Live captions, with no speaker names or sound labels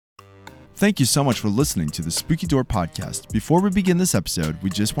Thank you so much for listening to the Spooky Door podcast. Before we begin this episode,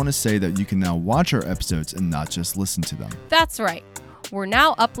 we just want to say that you can now watch our episodes and not just listen to them. That's right. We're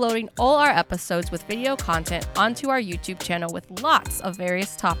now uploading all our episodes with video content onto our YouTube channel with lots of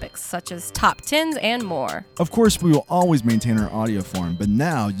various topics, such as top 10s and more. Of course, we will always maintain our audio form, but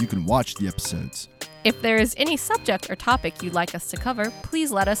now you can watch the episodes. If there is any subject or topic you'd like us to cover,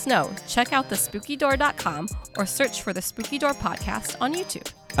 please let us know. Check out thespookydoor.com or search for the Spooky Door Podcast on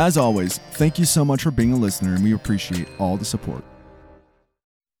YouTube. As always, thank you so much for being a listener, and we appreciate all the support.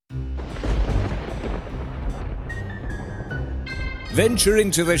 Venture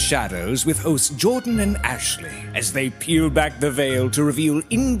into the shadows with hosts Jordan and Ashley as they peel back the veil to reveal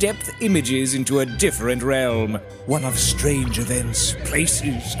in-depth images into a different realm. One of strange events,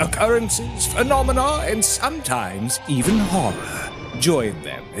 places, occurrences, phenomena, and sometimes even horror. Join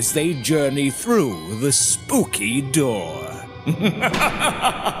them as they journey through the spooky door.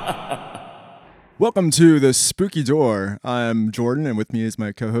 Welcome to the Spooky Door. I'm Jordan, and with me is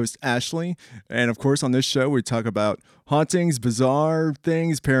my co-host Ashley. And of course, on this show, we talk about hauntings, bizarre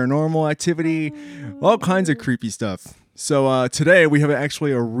things, paranormal activity, all kinds of creepy stuff. So today, we have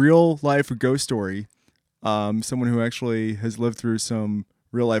actually a real-life ghost story. Someone who actually has lived through some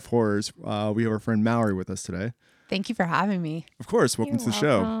real-life horrors. We have our friend Mallory with us today. Thank you for having me. Of course, welcome to the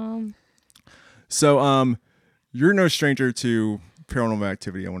show. So, you're no stranger to paranormal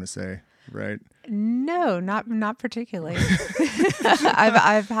activity, I want to say, right? No, not particularly.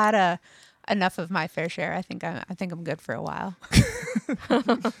 I've had enough of my fair share. I think I'm good for a while.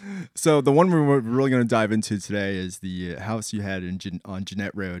 So the one we're really going to dive into today is the house you had on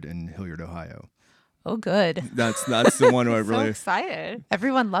Jeanette Road in Hilliard, Ohio. Oh, good. That's the one who I So really excited.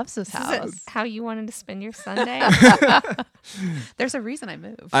 Everyone loves this house. Is it how you wanted to spend your Sunday? There's a reason I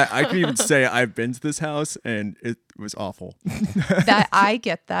moved. I can even say I've been to this house and it was awful. That I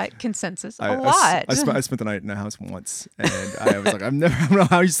get that consensus a lot. I spent the night in the house once, and I was like, I don't know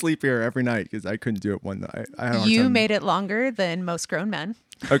how you sleep here every night because I couldn't do it one night. I had a hard You time. made it longer than most grown men.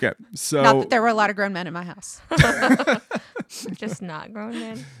 Okay, so Not that there were a lot of grown men in my house. Just not grown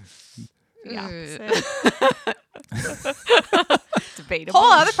men. Yeah. Debatable.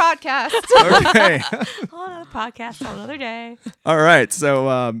 Whole other podcast. okay. Whole other podcast on another day. All right,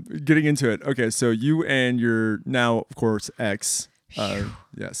 so getting into it. Okay, so you and your now, of course, ex.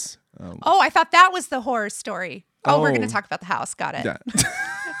 Yes. Oh, I thought that was the horror story. Oh, we're going Oh. to talk about the house. Got it. Yeah.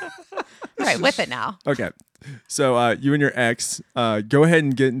 Right, with it now. Okay. So you and your ex, go ahead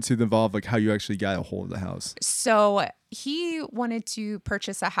and get into the involved, like how you actually got a hold of the house. So he wanted to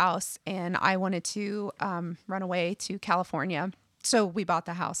purchase a house and I wanted to run away to California. So we bought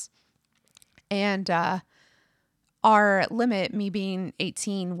the house. And our limit, me being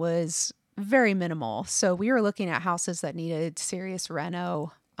 18, was very minimal. So we were looking at houses that needed serious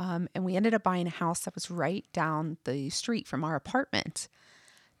reno. And we ended up buying a house that was right down the street from our apartment.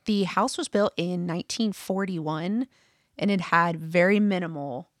 The house was built in 1941 and it had very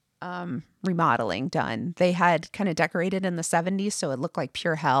minimal remodeling done. They had kind of decorated in the 70s, so it looked like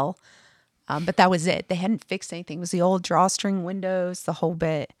pure hell. But that was it. They hadn't fixed anything. It was the old drawstring windows, the whole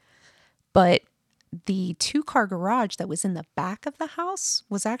bit. But the 2-car garage that was in the back of the house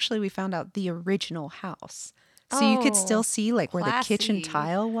was actually, we found out, the original house. So you could still see like where the kitchen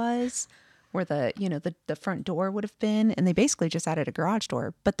tile was, where the front door would have been, and they basically just added a garage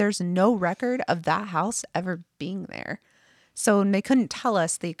door. But there's no record of that house ever being there. So they couldn't tell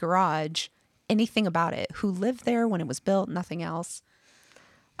us, the garage, anything about it, who lived there when it was built, nothing else.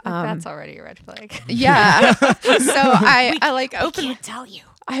 That's already a red flag. Yeah. So I Can't tell you.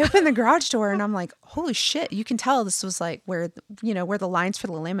 I opened the garage door and I'm like, holy shit, you can tell this was like where the lines for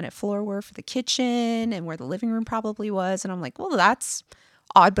the laminate floor were for the kitchen and where the living room probably was. And I'm like, well, that's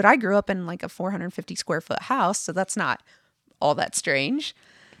odd, but I grew up in like a 450 square foot house, so that's not all that strange.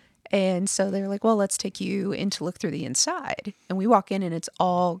 And so they were like, well, let's take you in to look through the inside. And we walk in and it's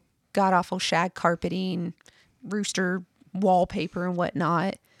all god-awful shag carpeting, rooster wallpaper and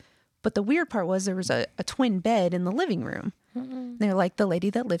whatnot. But the weird part was there was a twin bed in the living room. Mm-hmm. They're like, the lady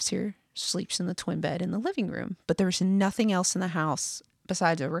that lives here sleeps in the twin bed in the living room. But there was nothing else in the house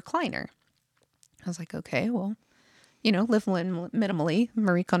besides a recliner. I was like, okay, well, live minimally.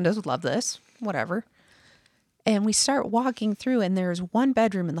 Marie Kondo's would love this, whatever. And we start walking through and there's one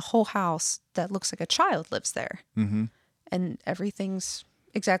bedroom in the whole house that looks like a child lives there. Mm-hmm. And everything's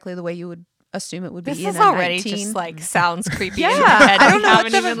exactly the way you would assume it would be. This in is a already 19... just like sounds creepy. Yeah, in my head. I don't know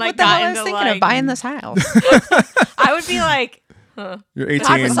haven't what even the hell I was gotten thinking to of buying this house. I would be like, You're 18.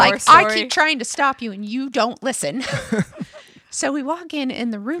 I was like, story. I keep trying to stop you and you don't listen. So we walk in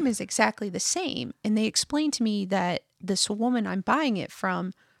and the room is exactly the same. And they explained to me that this woman I'm buying it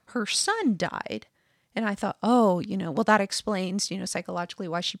from, her son died. And I thought, oh, well, that explains, psychologically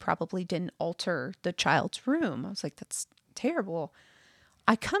why she probably didn't alter the child's room. I was like, that's terrible.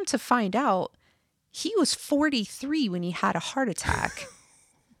 I come to find out he was 43 when he had a heart attack.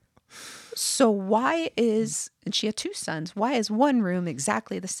 So and she had 2 sons, why is one room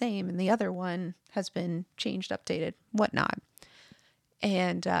exactly the same and the other one has been changed, updated, whatnot?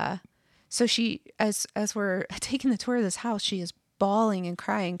 And so she, as we're taking the tour of this house, she is bawling and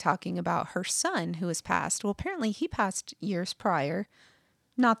crying, talking about her son who has passed. Well, apparently he passed years prior.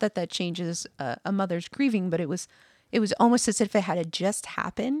 Not that changes a mother's grieving, but it was almost as if it had just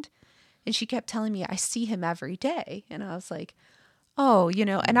happened. And she kept telling me, I see him every day. And I was like, oh,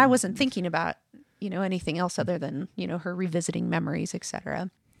 and I wasn't thinking about, anything else other than, her revisiting memories,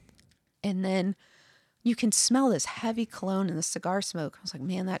 etc. And then you can smell this heavy cologne in the cigar smoke. I was like,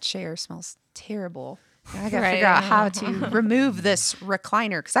 man, that chair smells terrible. And I got to figure out how to remove this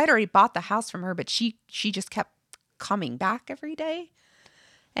recliner, because I'd already bought the house from her, but she just kept coming back every day.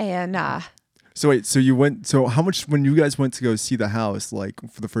 And so wait, so how much, when you guys went to go see the house, like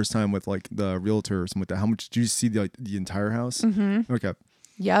for the first time with like the realtor or something like that, how much did you see the entire house? Mm-hmm. Okay.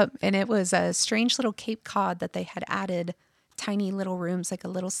 Yep. And it was a strange little Cape Cod that they had added tiny little rooms, like a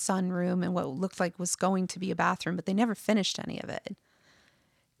little sunroom and what looked like was going to be a bathroom, but they never finished any of it.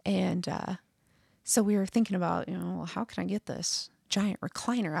 And so we were thinking about, well, how can I get this giant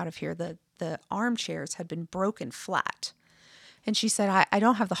recliner out of here? The armchairs had been broken flat. And she said, I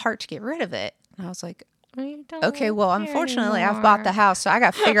don't have the heart to get rid of it. And I was like, okay, well, unfortunately, I've bought the house, so I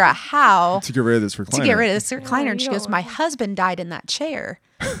got to figure out how to get rid of this recliner. And she goes, my husband died in that chair.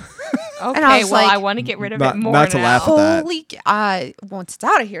 Okay, and I was well, like, I want to get rid of it more not to now. laugh at that. Once it's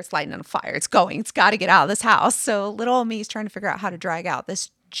out of here, it's lighting on fire. It's going. It's got to get out of this house. So little old me is trying to figure out how to drag out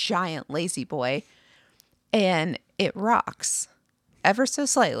this giant lazy boy. And it rocks ever so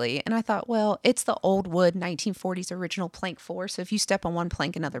slightly. And I thought, well, it's the old wood 1940s original plank 4. So if you step on one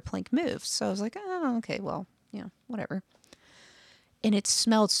plank, another plank moves. So I was like, oh, okay, well, whatever. And it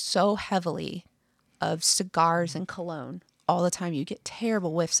smelled so heavily of cigars and cologne all the time. You get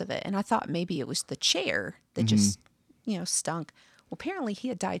terrible whiffs of it. And I thought maybe it was the chair that just, stunk. Well, apparently he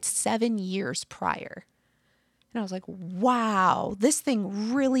had died 7 years prior. And I was like, wow, this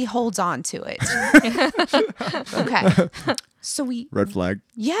thing really holds on to it. Okay. So red flag.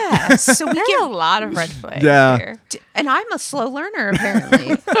 Yeah. So we There's a lot of red flags here. And I'm a slow learner,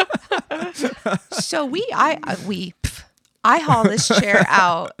 apparently. So I haul this chair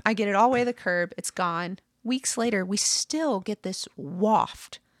out. I get it all the way to the curb. It's gone. Weeks later, we still get this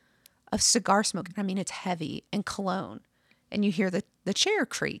waft of cigar smoke. I mean, it's heavy and cologne. And you hear the chair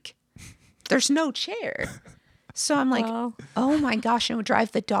creak. There's no chair. So I'm like, oh my gosh, and it would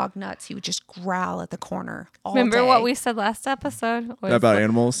drive the dog nuts. He would just growl at the corner all Remember day. what we said last episode? About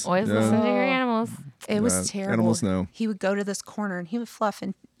animals? Always listen to your animals. It was terrible. Animals know. He would go to this corner and he would fluff.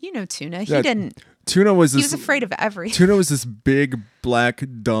 And Tuna, Yeah, he didn't. Tuna was He this. was afraid of everything. Tuna was this big, black,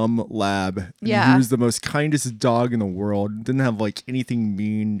 dumb lab. Yeah. He was the most kindest dog in the world. Didn't have like anything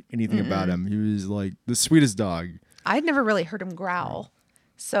mean, anything about him. He was like the sweetest dog. I'd never really heard him growl.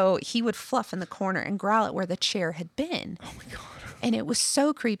 So he would fluff in the corner and growl at where the chair had been. Oh my God. And it was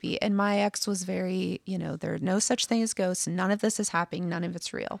so creepy. And my ex was very, there are no such thing as ghosts. None of this is happening. None of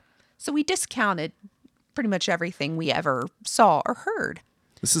it's real. So we discounted pretty much everything we ever saw or heard.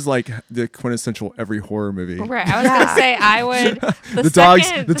 This is like the quintessential every horror movie. Right. I was going to say, I would.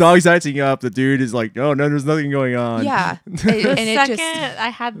 The dog's acting up. The dude is like, oh no, there's nothing going on. Yeah.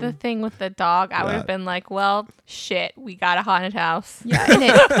 I had the thing with the dog, I would have been like, well, shit, we got a haunted house. Yeah. And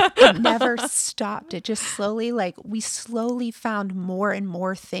it never stopped. It just slowly, we slowly found more and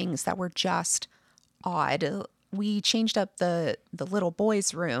more things that were just odd. We changed up the little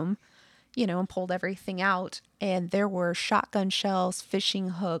boy's room, and pulled everything out. And there were shotgun shells, fishing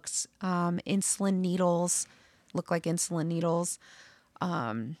hooks, insulin needles, look like insulin needles,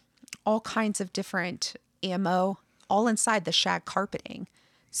 all kinds of different ammo, all inside the shag carpeting.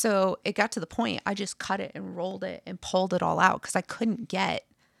 So it got to the point I just cut it and rolled it and pulled it all out because I couldn't get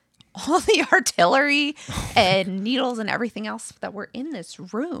all the artillery and needles and everything else that were in this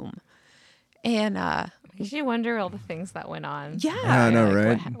room. And you wonder all the things that went on. yeah, I know,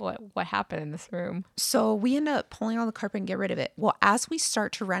 right? What happened in this room? so we end up pulling all the carpet and get rid of it. Well, as we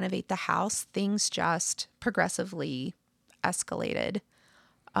start to renovate the house, things just progressively escalated.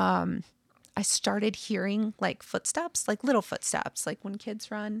 I started hearing footsteps, little footsteps, like when kids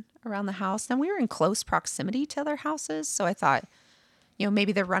run around the house. And we were in close proximity to other houses. So I thought,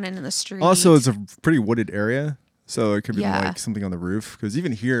 maybe they're running in the street. Also, it's a pretty wooded area. So it could be Yeah. like something on the roof. Because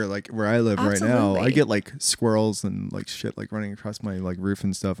even here, like where I live right now, I Absolutely. get like squirrels and like shit like running across my like roof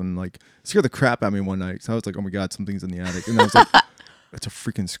and stuff, and like it scared the crap out of me one night. So I was like, oh my god, something's in the attic, and I was like, that's a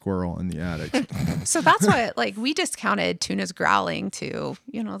freaking squirrel in the attic. So that's why, like, we discounted Tuna's growling to,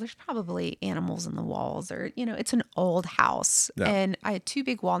 there's probably animals in the walls, or, it's an old house. Yeah. And I had 2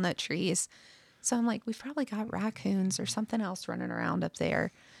 big walnut trees. So I'm like, we've probably got raccoons or something else running around up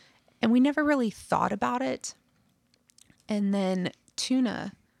there. And we never really thought about it. And then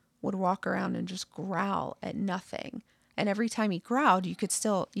Tuna would walk around and just growl at nothing. And every time he growled, you get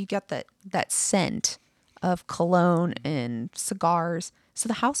that scent of cologne and cigars. So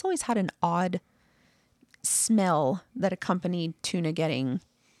the house always had an odd smell that accompanied Tuna getting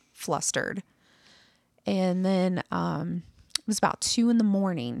flustered. And then it was about 2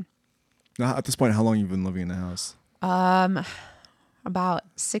 a.m. Now, at this point, how long you been living in the house? About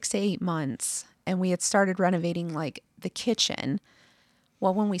 6 to 8 months. And we had started renovating like the kitchen.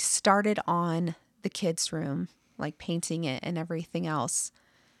 Well, when we started on the kids' room, like painting it and everything else,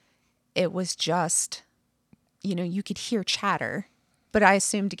 it was just, you could hear chatter. But I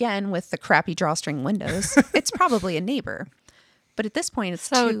assumed, again, with the crappy drawstring windows, it's probably a neighbor. But at this point, it's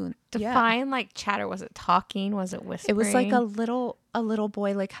So yeah. define like chatter. Was it talking? Was it whispering? It was like a little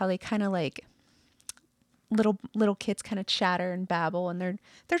boy, like how they kind of like little kids kind of chatter and babble, and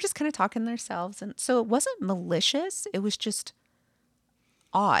they're just kind of talking themselves. And so it wasn't malicious. It was just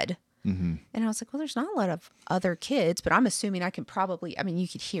odd. Mm-hmm. And I was like, well, there's not a lot of other kids, but I'm assuming you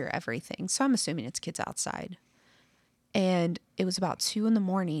could hear everything. So I'm assuming it's kids outside. And it was about 2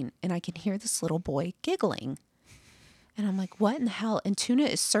 a.m. and I can hear this little boy giggling. And I'm like, what in the hell? And Tuna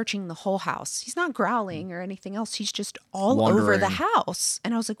is searching the whole house. He's not growling or anything else. He's just all over the house.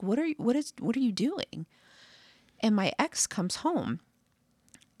 And I was like, what are you doing? And my ex comes home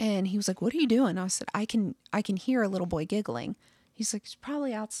and he was like, what are you doing? I said, I can hear a little boy giggling. He's like, he's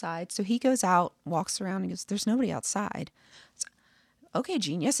probably outside. So he goes out, walks around, and goes, there's nobody outside. So, okay,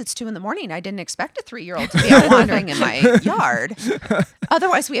 genius. It's 2 a.m. I didn't expect a 3-year-old to be out wandering in my yard.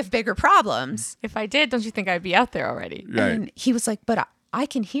 Otherwise, we have bigger problems. If I did, don't you think I'd be out there already? Right. And he was like, but I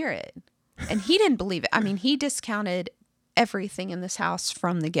can hear it. And he didn't believe it. I mean, he discounted everything in this house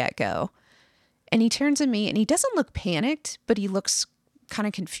from the get-go. And he turns to me and he doesn't look panicked, but he looks kind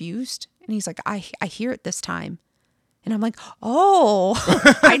of confused. And he's like, I hear it this time. And I'm like, oh,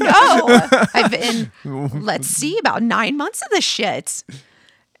 I know. I've been, let's see, about 9 months of this shit.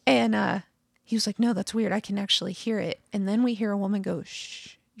 And he was like, no, that's weird. I can actually hear it. And then we hear a woman go,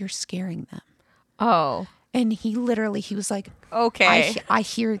 shh, you're scaring them. Oh, And he was like, okay. I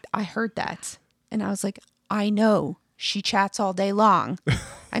heard that. And I was like, I know. She chats all day long.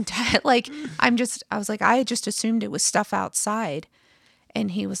 I was like, I just assumed it was stuff outside.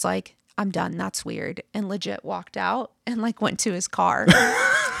 And he was like, I'm done. That's weird. And legit walked out and like went to his car.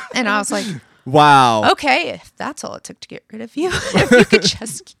 And I was like, Wow. okay, if that's all it took to get rid of you, if you could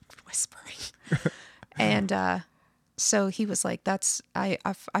just keep whispering. And so he was like,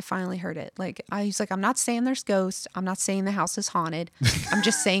 I finally heard it. Like, he's like, I'm not saying there's ghosts. I'm not saying the house is haunted. I'm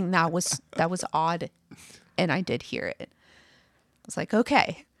just saying that was odd. And I did hear it. I was like,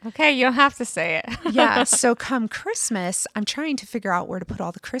 okay. Okay, you don't have to say it. Yeah. So come Christmas, I'm trying to figure out where to put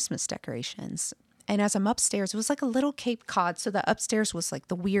all the Christmas decorations. And as I'm upstairs, it was like a little Cape Cod. So the upstairs was like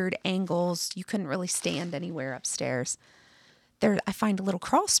the weird angles. You couldn't really stand anywhere upstairs. There, I find a little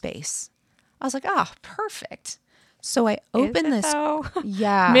crawl space. I was like, perfect. So I open this.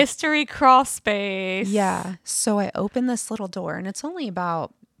 Yeah. Mystery crawl space. Yeah. So I open this little door and it's only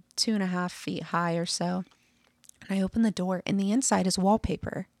about 2.5 feet high or so. And I open the door and the inside is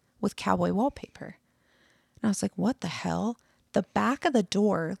wallpaper with cowboy wallpaper. And I was like, what the hell? The back of the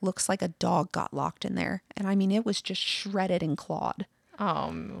door looks like a dog got locked in there. And I mean, it was just shredded and clawed.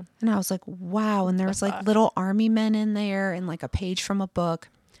 And I was like, wow. And there was like little army men in there and like a page from a book.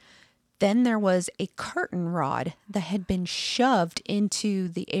 Then there was a curtain rod that had been shoved into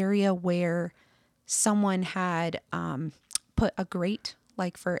the area where someone had put a grate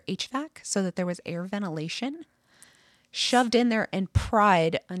like for HVAC so that there was air ventilation, shoved in there and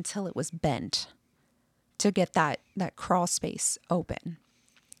pried until it was bent to get that crawl space open.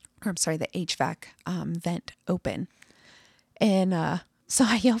 Or I'm sorry, the HVAC vent open. And so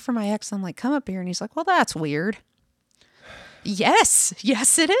I yell for my ex. I'm like, come up here. And he's like, well, that's weird. Yes,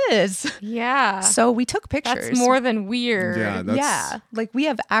 it is. Yeah. So we took pictures. That's more than weird. Yeah. Like we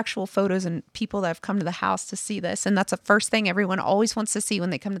have actual photos and people that have come to the house to see this. And that's the first thing everyone always wants to see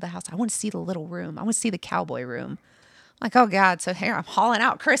when they come to the house. I want to see the little room. I want to see the cowboy room. I'm like, oh God. So here I'm hauling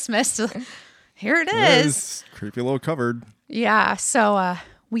out Christmas. Here it is. Creepy little cupboard. Yeah. So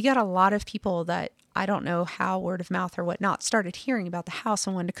we got a lot of people that I don't know how, word of mouth or whatnot, started hearing about the house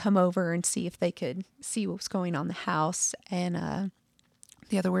and wanted to come over and see if they could see what was going on in the house. And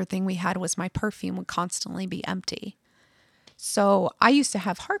the other weird thing we had was my perfume would constantly be empty. So I used to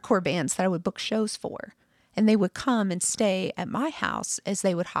have hardcore bands that I would book shows for, and they would come and stay at my house as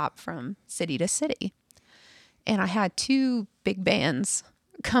they would hop from city to city. And I had 2 big bands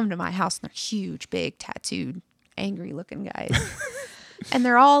come to my house, and they're huge, big, tattooed, angry looking guys. And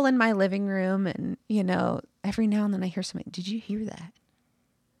they're all in my living room. And, every now and then I hear somebody, did you hear that?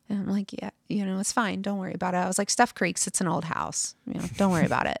 And I'm like, yeah, it's fine. Don't worry about it. I was like, Stuff Creeks, it's an old house. Don't worry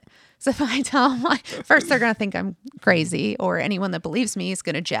about it. So if I tell them, first they're going to think I'm crazy, or anyone that believes me is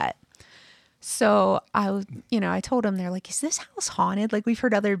going to jet. So I told them, they're like, is this house haunted? Like, we've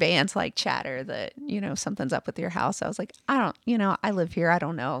heard other bands like chatter that, something's up with your house. I was like, I don't, I live here. I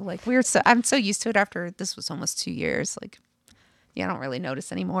don't know. Like, I'm so used to it after this was almost 2 years. Like, I don't really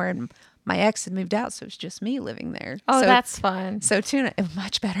notice anymore. And my ex had moved out, so it was just me living there. Oh, so, that's fun. So Tuna,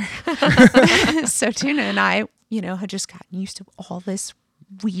 much better. So Tuna and I, had just gotten used to all this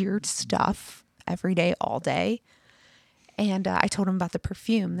weird stuff every day, all day. And I told them about the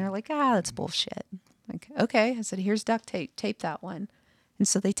perfume. They're like, that's bullshit. Like, okay. I said, here's duct tape. Tape that one. And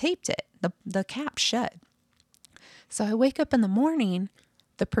so they taped it. The cap shut. So I wake up in the morning.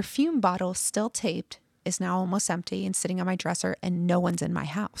 The perfume bottle, still taped, is now almost empty and sitting on my dresser, and no one's in my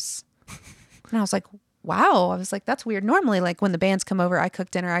house. And I was like, wow. I was like, that's weird. Normally, like, when the bands come over, I cook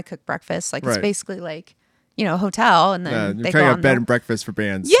dinner, I cook breakfast. Like, It's basically like, a hotel. And then you're they kind go of on bed and breakfast for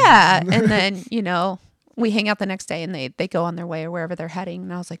bands. Yeah. And then, we hang out the next day, and they go on their way or wherever they're heading.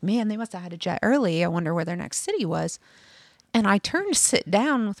 And I was like, man, they must have had a jet early. I wonder where their next city was. And I turned to sit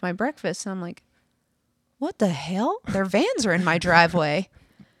down with my breakfast, and I'm like, what the hell? Their vans are in my driveway.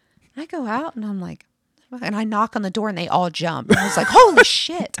 I go out, and I'm like, and I knock on the door, and they all jump. And I was like, holy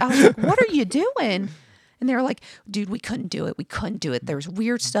shit. I was like, what are you doing? And they were like, dude, we couldn't do it. We couldn't do it. There was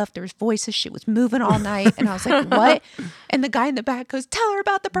weird stuff. There was voices. Shit was moving all night. And I was like, what? And the guy in the back goes, tell her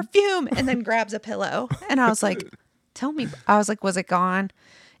about the perfume. And then grabs a pillow. And I was like, tell me. I was like, was it gone?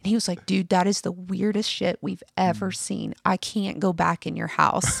 And he was like, dude, that is the weirdest shit we've ever seen. I can't go back in your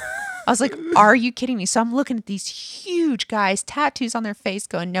house. I was like, are you kidding me? So I'm looking at these huge guys, tattoos on their face,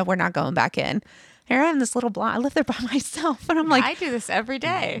 going, no, we're not going back in. Here I am, this little blonde. I live there by myself. And I'm like, I do this every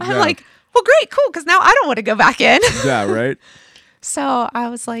day. I'm like, well, great, cool, because now I don't want to go back in. Yeah, right. So I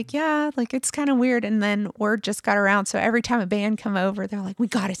was like, yeah, like, it's kind of weird. And then word just got around. So every time a band come over, they're like, we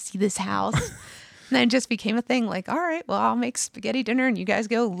got to see this house. And then it just became a thing. Like, all right, well, I'll make spaghetti dinner, and you guys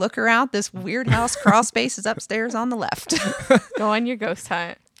go look around this weird house. Crawl space is upstairs on the left. Go on your ghost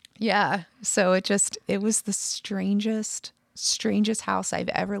hunt. Yeah. So it was the strangest house I've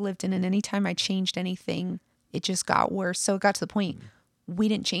ever lived in. And anytime I changed anything, it just got worse. So it got to the point we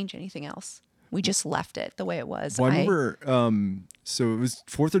didn't change anything else. We just left it the way it was. Well, I remember, so it was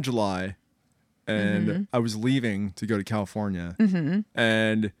 4th of July, and I was leaving to go to California,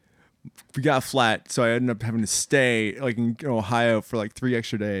 and we got flat, so I ended up having to stay like in Ohio for like 3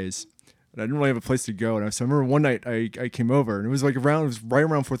 extra days. And I didn't really have a place to go. And so I remember one night I came over, and it was right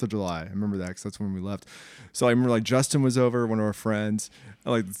around 4th of July. I remember that because that's when we left. So I remember like Justin was over, one of our friends.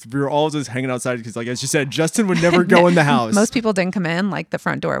 And, like, we were all just hanging outside because, like, as you said, Justin would never go in the house. Most people didn't come in. Like, the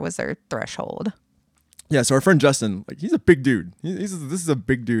front door was their threshold. Yeah, so our friend Justin, like, he's a big dude. This is a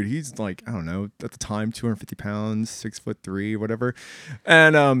big dude. He's like, I don't know, at the time, 250 pounds, 6'3", whatever.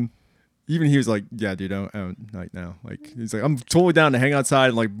 And even he was like, yeah, dude, I don't like now. Like, he's like, I'm totally down to hang outside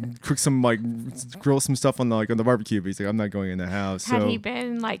and like cook some, like, grill some stuff on the barbecue. But he's like, I'm not going in the house. Had he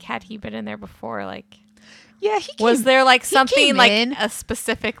been in there before? Like, yeah, was there like something like a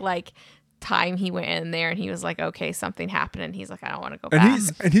specific like time he went in there and he was like, okay, something happened, and he's like, I don't want to go back.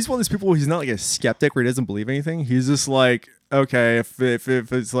 He's one of those people. He's not like a skeptic where he doesn't believe anything. He's just like, okay, if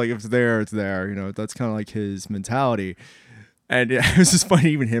it's like, if it's there, it's there. That's kind of like his mentality. And it was just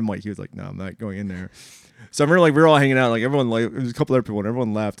funny. Even him, like, he was like, no, I'm not going in there. So I remember, like, we were all hanging out. Like, everyone, like, there was a couple other people, and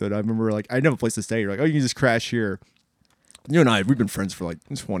everyone left. And I remember, like, I didn't have a place to stay. You're like, oh, you can just crash here. You and I, we've been friends for like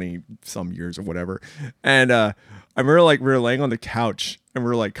 20 some years or whatever. And I remember, like, we were laying on the couch and we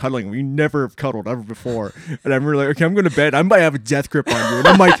were like cuddling. We never have cuddled ever before. And I remember, like, okay, I'm going to bed. I might have a death grip on you. And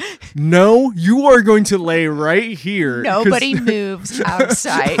I'm like, no, you are going to lay right here. Nobody moves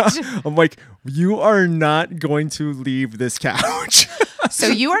outside. I'm like, you are not going to leave this couch. So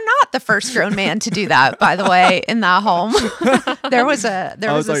you are not the first grown man to do that, by the way, in that home. There was a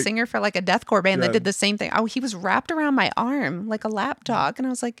like, singer for like a deathcore band that did the same thing. Oh, he was wrapped around my arm like a lap dog. And I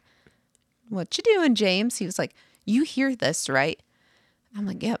was like, what you doing, James? He was like, you hear this, right? I'm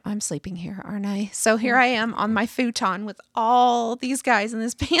like, yep, I'm sleeping here, aren't I? So here I am on my futon with all these guys in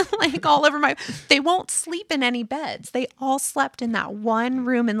this band, like all over my. They won't sleep in any beds. They all slept in that one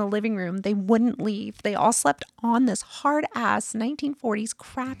room in the living room. They wouldn't leave. They all slept on this hard ass 1940s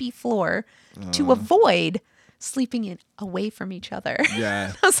crappy floor to avoid sleeping in away from each other.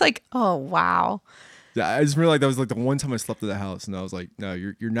 Yeah. I was like, oh wow. Yeah, I just realized that was like the one time I slept at the house, and I was like, "No,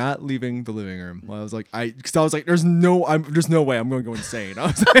 you're not leaving the living room." Well, I was like, "There's no way I'm going to go insane." I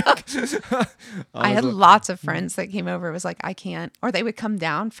was like, I had lots of friends that came over. It was like, I can't, or they would come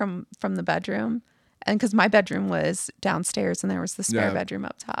down from the bedroom, and because my bedroom was downstairs and there was the spare bedroom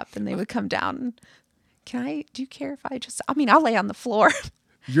up top, and they would come down. And, do you care if I'll lay on the floor.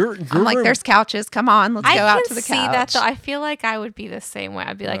 I'm like, there's couches. Come on, let's go out to the couch. I can see that though. I feel like I would be the same way.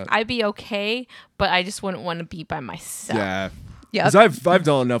 I'd be like, I'd be okay, but I just wouldn't want to be by myself. Yeah. Yeah. Because I've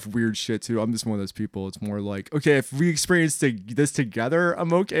done enough weird shit too. I'm just one of those people. It's more like, okay, if we experience this together,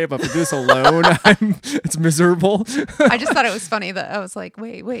 I'm okay. But if I do this alone, it's miserable. I just thought it was funny that I was like,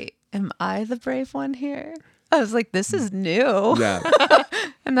 wait, am I the brave one here? I was like, this is new. Yeah.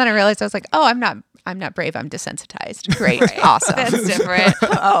 And then I realized I was like, oh, I'm not brave. I'm desensitized. Great. Awesome. That's different.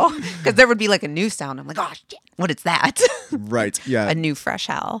 Because there would be like a new sound. I'm like, oh, shit, what is that? Right. Yeah. A new fresh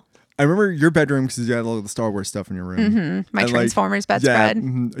howl. I remember your bedroom because you had all the Star Wars stuff in your room. Mm-hmm. My and, Transformers bedspread.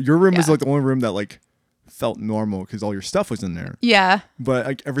 Your room was like the only room that like felt normal because all your stuff was in there. Yeah. But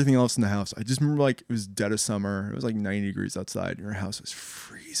like everything else in the house, I just remember like it was dead of summer. It was like 90 degrees outside. Your house was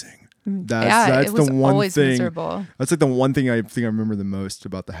freezing. That's it was the one always thing. miserable. That's like the one thing I think I remember the most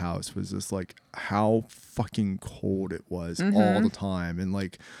about the house was just like how fucking cold it was all the time, and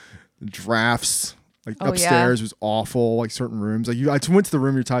like drafts. Like upstairs was awful. Like certain rooms, like I went to the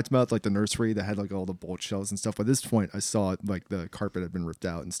room you talked about, like the nursery that had like all the bolt shelves and stuff. By this point, I saw like the carpet had been ripped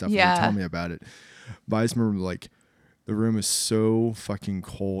out and stuff. Yeah, and they told me about it. But I just remember like the room was so fucking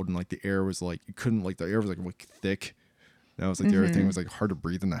cold, and like the air was like you couldn't like the air was like thick. And I was like, everything was like hard to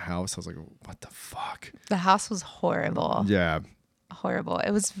breathe in the house. I was like, what the fuck? The house was horrible. Yeah. Horrible.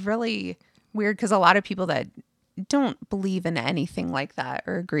 It was really weird because a lot of people that don't believe in anything like that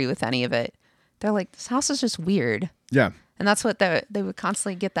or agree with any of it, they're like, this house is just weird. Yeah. And that's what they would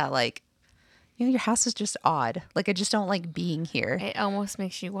constantly get that, like, your house is just odd. Like, I just don't like being here. It almost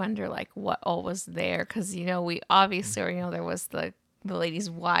makes you wonder, like, what all was there. Because, we obviously, there was the lady's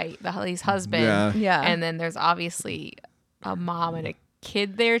the lady's husband. Yeah. And then there's obviously a mom and a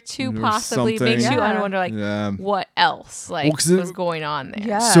kid there too, There's possibly. something. Makes you wonder, what else was going on there.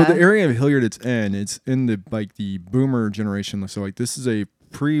 Yeah. So the area of Hilliard it's in the like the boomer generation. So like this is a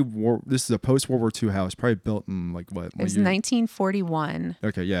post-World War II house, probably built in like what? It was 1941.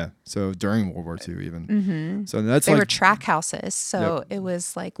 Okay, yeah. So during World War II even. Mm-hmm. So that's they like, were tract houses. So it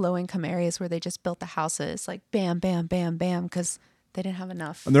was like low-income areas where they just built the houses like bam, bam, bam, bam, because they didn't have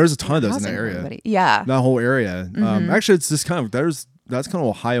enough. And there's a ton of those in that area. Everybody. Yeah. That whole area. Actually, it's just kind of that's kind of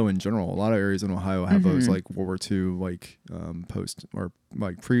Ohio in general. A lot of areas in Ohio have those like World War II, like post or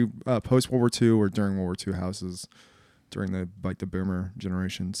like post World War II or during World War II houses during the boomer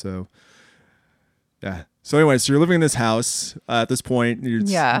generation. So yeah. So anyway, so you're living in this house at this point. You're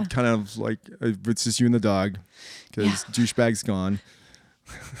kind of like it's just you and the dog because douchebag's gone.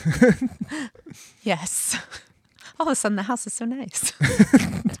 Yes. All of a sudden, the house is so nice.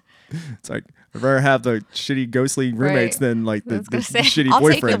 It's like I'd rather have the shitty ghostly roommates than like the shitty I'll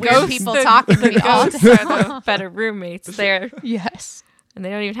boyfriend. Take the weird people talking to me all Ghosts are the better roommates there. Yes. And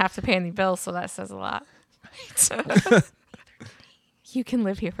they don't even have to pay any bills, so that says a lot. You can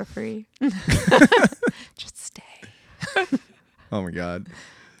live here for free. Just stay. Oh my God.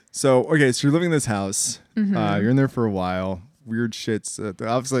 So, okay, so you're living in this house. You're in there for a while. Weird shit's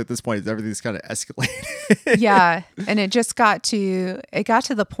obviously at this point everything's kind of escalated. Yeah. And it got to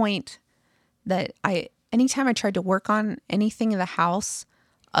the point that anytime I tried to work on anything in the house,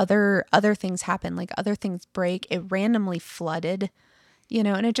 other things happen, like other things break. It randomly flooded,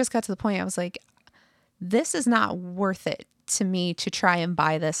 and it just got to the point I was like, this is not worth it to me to try and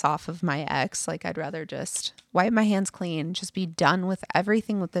buy this off of my ex. Like, I'd rather just wipe my hands clean, just be done with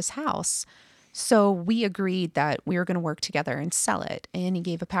everything with this house. So we agreed that we were going to work together and sell it. And he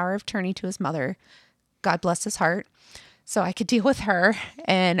gave a power of attorney to his mother. God bless his heart. So I could deal with her,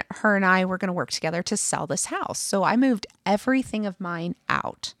 and her and I were going to work together to sell this house. So I moved everything of mine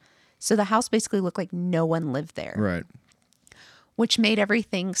out. So the house basically looked like no one lived there. Right. Which made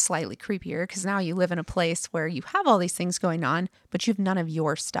everything slightly creepier because now you live in a place where you have all these things going on, but you have none of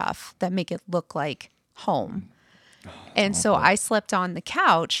your stuff that make it look like home. And so I slept on the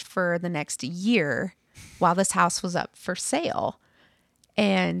couch for the next year while this house was up for sale.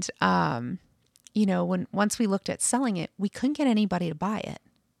 And you know, once we looked at selling it, we couldn't get anybody to buy it.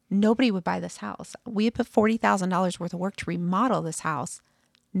 Nobody would buy this house. We had put $40,000 worth of work to remodel this house.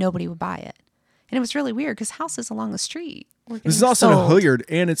 Nobody would buy it. And it was really weird because houses along the street were getting This is also sold. in Hilliard,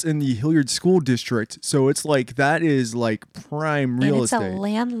 and it's in the Hilliard School District. So it's like, that is like prime real and it's estate. a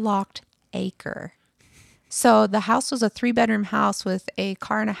landlocked acre. So the house was a 3-bedroom house with a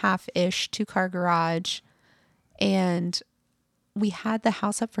car and a half-ish, 2-car garage. And we had the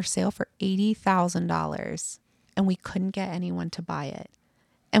house up for sale for $80,000 and we couldn't get anyone to buy it.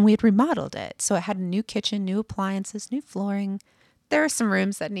 And we had remodeled it. So it had a new kitchen, new appliances, new flooring. There are some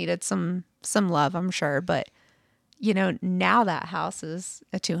rooms that needed some love, I'm sure. But, you know, now that house is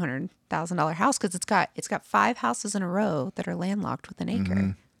a $200,000 house because it's got 5 houses in a row that are landlocked with an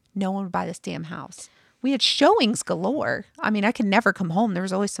acre. No one would buy this damn house. We had showings galore. I mean, I could never come home. There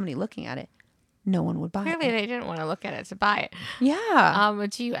was always somebody looking at it. No one would buy Clearly, it. they didn't want to look at it to buy it. Yeah.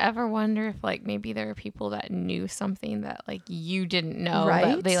 But do you ever wonder if like maybe there are people that knew something that like you didn't know,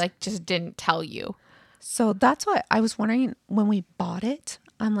 Right. that they like just didn't tell you? So that's what I was wondering when we bought it.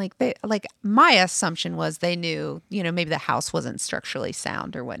 I'm like, my assumption was they knew, you know, maybe the house wasn't structurally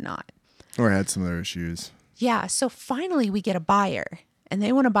sound or whatnot. Or had some other issues. Yeah. So finally we get a buyer and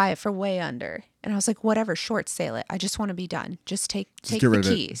they want to buy it for way under. And I was like, whatever, short sale it. I just want to be done. Just take get the rid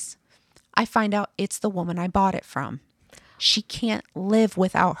of it. keys. I find out it's the woman I bought it from. She can't live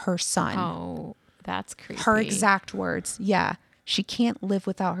without her son. Oh, that's creepy. Her exact words. Yeah. She can't live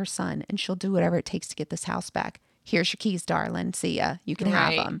without her son and she'll do whatever it takes to get this house back. Here's your keys, darling. See ya. You can have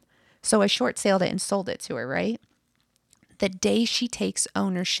Right. them. So I short sailed it and sold it to her, right? The day she takes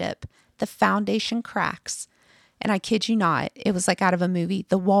ownership, the foundation cracks. And I kid you not, it was like out of a movie.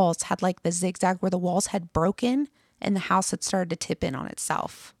 The walls had like the zigzag where the walls had broken and the house had started to tip in on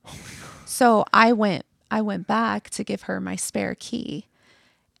itself. So I went back to give her my spare key.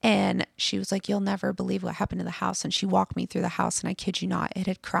 And she was like, you'll never believe what happened to the house. And she walked me through the house. And I kid you not, it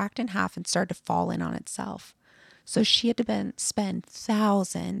had cracked in half and started to fall in on itself. So she had to spend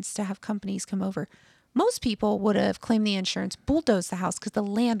thousands to have companies come over. Most people would have claimed the insurance, bulldozed the house because the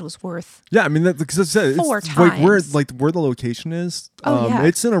land was worth. Yeah, I mean, because I said, Four it's like times. where the location is. Oh, yeah.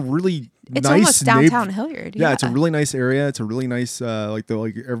 It's in a really It's nice almost downtown Hilliard. Yeah, it's a really nice area. It's a really nice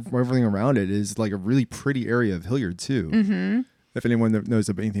everything around it is like a really pretty area of Hilliard too. Mm-hmm. If anyone knows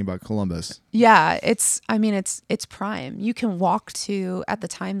anything about Columbus. Yeah, it's prime. You can walk to, at the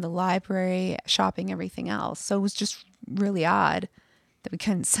time, the library, shopping, everything else. So it was just really odd that we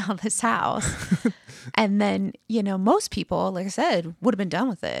couldn't sell this house. And then, you know, most people, like I said, would have been done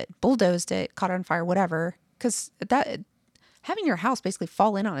with it, bulldozed it, caught it on fire, whatever. Because having your house basically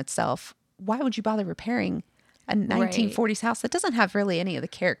fall in on itself, why would you bother repairing a 1940s house that doesn't have really any of the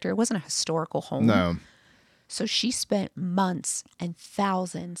character? It wasn't a historical home. No. So she spent months and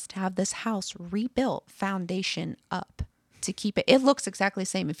thousands to have this house rebuilt, foundation up, to keep it. It looks exactly the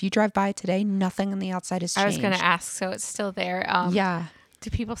same. If you drive by it today, nothing on the outside has changed. I was going to ask, so it's still there. Yeah. Do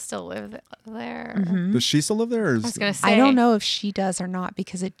people still live there? Mm-hmm. Does she still live there? Or I was going to say. I don't know if she does or not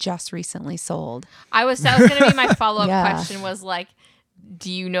because it just recently sold. That was going to be my follow-up Yeah. question was like,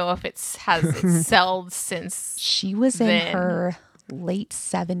 do you know if it's sold since? She was then? in her late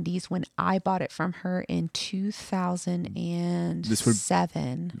 70s when I bought it from her in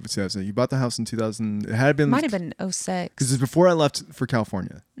 2007. So you bought the house in 2000. It had been. Might have been 06. Because it's before I left for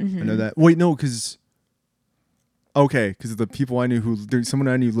California. Mm-hmm. I know that. Wait, no, because. Okay, because the people I knew someone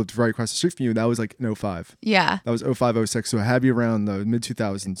I knew lived right across the street from you. That was like in 05. Yeah. That was 05, 06. So I had you around the mid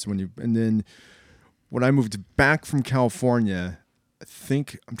 2000s and then when I moved back from California, I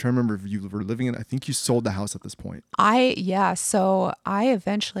think I'm trying to remember if you were living in. I think you sold the house at this point. So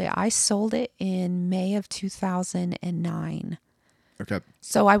I sold it in May of 2009. Okay.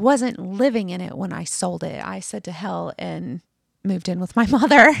 So I wasn't living in it when I sold it. I said to hell and moved in with my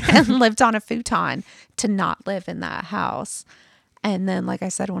mother and lived on a futon to not live in that house. And then, like I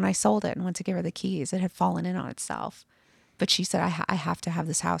said, when I sold it and went to give her the keys, it had fallen in on itself. But she said, I have to have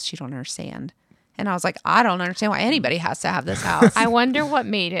this house. You don't understand. And I was like, I don't understand why anybody has to have this house. I wonder what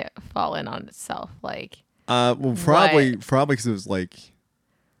made it fall in on itself. Like, Well, probably because it was like,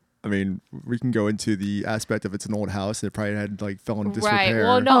 I mean, we can go into the aspect of it's an old house and it probably had like fell into disrepair. right.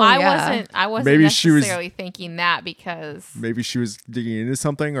 Well, no, Oh, I yeah. wasn't Maybe she was- necessarily thinking that because Maybe she was digging into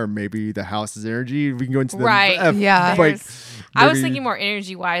something, or maybe the house's energy. We can go into the Right. Yeah. Like, I was maybe- thinking more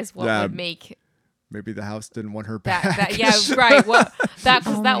energy wise, what Yeah. would make Maybe the house didn't want her back. that yeah, right. What that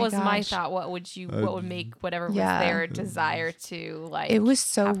because Oh that my was my gosh. thought. What would make whatever was Yeah. their desire to like It was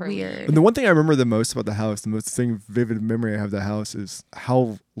so have her leave? weird. And the one thing I remember the most about the house, the most vivid memory I have of the house is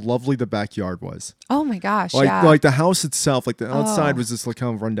how lovely the backyard was. Oh my gosh. Like yeah. like the house itself, like the outside Oh. was just like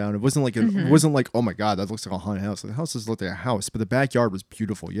kind of run down. It wasn't like it wasn't like, oh my god, that looks like a haunted house. The house just looked like a house, but the backyard was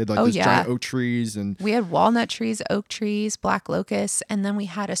beautiful. You had like Oh, those yeah. giant oak trees and We had walnut trees, oak trees, black locusts, and then we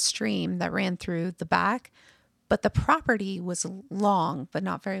had a stream that ran through the back. But the property was long, but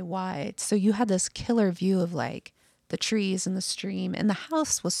not very wide. So you had this killer view of like the trees and the stream. And the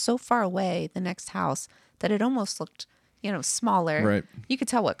house was so far away, the next house, that it almost looked, smaller. Right. You could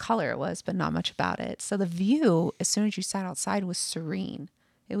tell what color it was, but not much about it. So the view, as soon as you sat outside, was serene.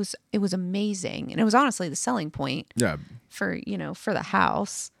 It was amazing. And it was honestly the selling point yeah. for the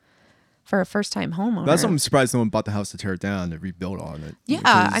house. For a first-time homeowner. That's what I'm surprised no one bought the house to tear it down to rebuild on it. Yeah,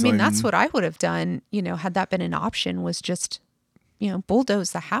 Because, I mean, that's what I would have done, had that been an option, was just,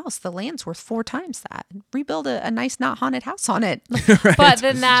 bulldoze the house. The land's worth 4 times that. Rebuild a nice, not haunted house on it. But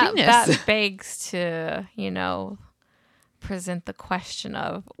then that Genius. begs to, present the question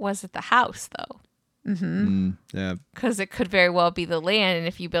of, was it the house though? Yeah. Because it could very well be the land, and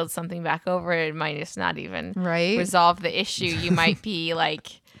if you build something back over it, it might just not even Right. resolve the issue. You might be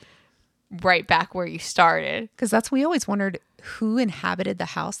like right back where you started. Because we always wondered who inhabited the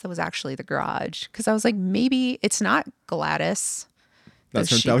house that was actually the garage. Because I was like, maybe it's not Gladys. That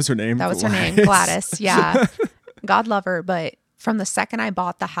was her name. That was her name, Gladys. Yeah. God love her. But from the second I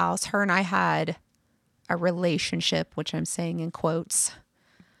bought the house, her and I had a relationship, which I'm saying in quotes,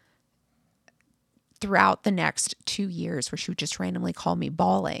 throughout the next 2 years, where she would just randomly call me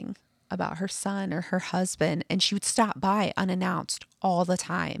bawling about her son or her husband. And she would stop by unannounced all the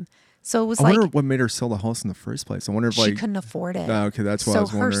time. So it was I like, wonder what made her sell the house in the first place. I wonder if she couldn't afford it. Oh, okay, that's what I so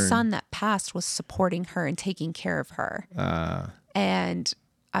was wondering. her son that passed was supporting her and taking care of her. And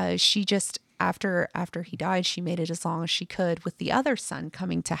she just, after he died, she made it as long as she could with the other son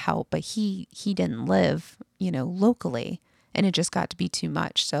coming to help. But he didn't live, locally. And it just got to be too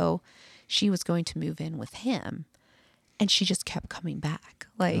much. So she was going to move in with him. And she just kept coming back.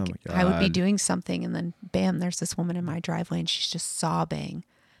 Like, Oh my I would be God. doing something, and then bam, there's this woman in my driveway, and she's just sobbing.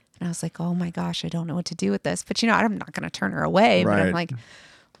 And I was like, oh my gosh, I don't know what to do with this. But, I'm not going to turn her away. But I'm Right. like,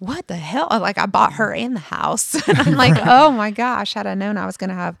 what the hell? Like, I bought her in the house. And I'm like, oh my gosh, had I known I was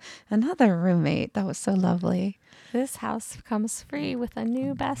going to have another roommate. That was so lovely. This house comes free with a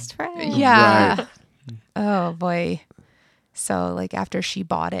new best friend. Yeah. Right. Oh boy. So like after she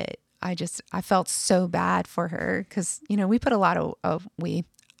bought it, I felt so bad for her because, we put a lot of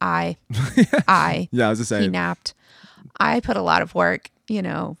I Yeah, I was just he saying. napped. I put a lot of work,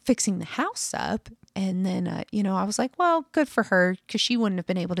 fixing the house up. And then, I was like, well, good for her because she wouldn't have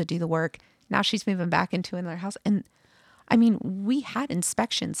been able to do the work. Now she's moving back into another house. And I mean, we had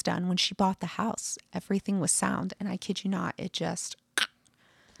inspections done when she bought the house. Everything was sound. And I kid you not, it just...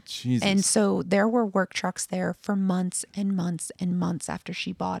 Jesus. And so there were work trucks there for months and months and months after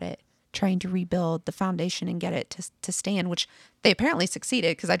she bought it, trying to rebuild the foundation and get it to stand, which they apparently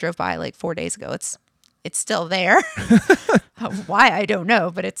succeeded because I drove by like 4 days ago. It's still there. Why, I don't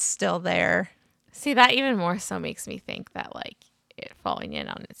know, but it's still there. See, that even more so makes me think that like it falling in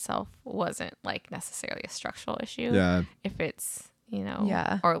on itself wasn't like necessarily a structural issue. Yeah. If it's,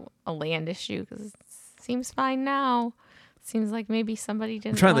 Yeah. or a land issue, because it seems fine now. Seems like maybe somebody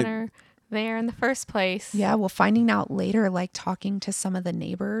didn't trying want to- her there in the first place. Yeah, well, finding out later, like talking to some of the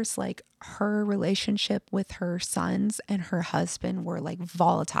neighbors, like her relationship with her sons and her husband were like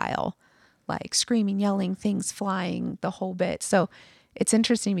volatile, like screaming, yelling, things flying, the whole bit. So it's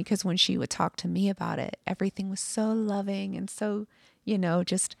interesting because when she would talk to me about it, everything was so loving and so,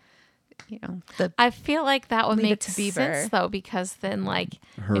 just, the I feel like that would Leave it make to Bieber. sense though, because then like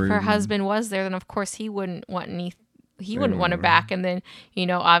if Her- her husband was there, then of course he wouldn't want he wouldn't want her back. And then,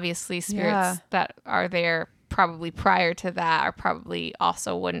 obviously spirits Yeah. that are there probably prior to that are probably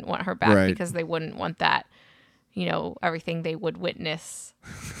also wouldn't want her back Right. because they wouldn't want that, everything they would witness.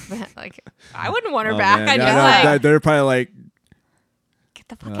 Like, I wouldn't want her Oh, back. man. I'd Yeah, be no, like, they're probably like, get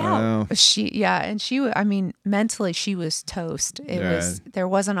the fuck I don't out. know. and she, I mean, mentally she was toast. Yeah. There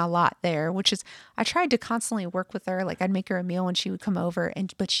wasn't a lot there, which is, I tried to constantly work with her. Like I'd make her a meal when she would come over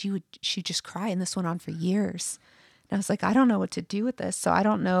but she'd just cry. And this went on for years. And I was like, I don't know what to do with this. So I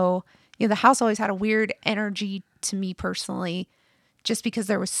don't know, the house always had a weird energy to me personally, just because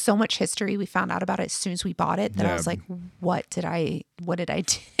there was so much history. We found out about it as soon as we bought it that I Yeah. was like, what did I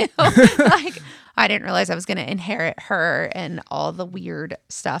do? Like, I didn't realize I was going to inherit her and all the weird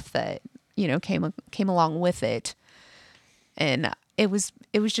stuff that, came along with it. And it was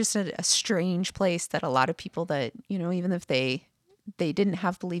just a strange place that a lot of people that, even if they didn't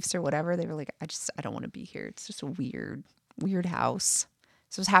have beliefs or whatever, they were like, I don't want to be here. It's just a weird house.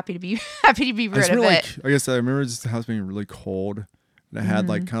 So I was happy to be rid I just of remember, it. like I guess I remember just the house being really cold, And it had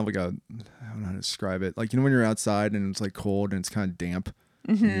like kind of like a, I don't know how to describe it. Like, you know, when you're outside and it's like cold and it's kind of damp.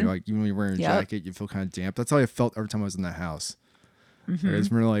 And you're like, even when you're wearing a jacket, you feel kind of damp. That's how I felt every time I was in the house. Like, I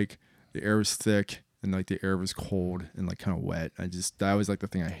just remember like the air was thick and like the air was cold and like kind of wet. That was like the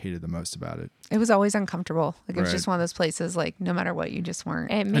thing I hated the most about it. It was always uncomfortable. Like it was just one of those places, like no matter what, you just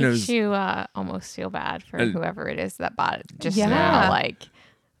weren't. It makes you almost feel bad for whoever it is that bought it. Just to know, like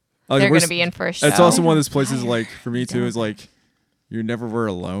they're going to be in for a show. It's also one of those places, like for me too, is like you never were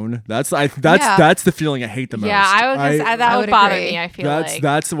alone. That's the feeling I hate the most. Yeah, that would bother me. I feel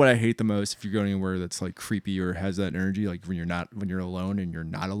that's what I hate the most. If you go anywhere that's like creepy or has that energy, like when you're alone and you're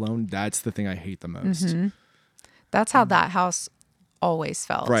not alone, that's the thing I hate the most. That's how that house always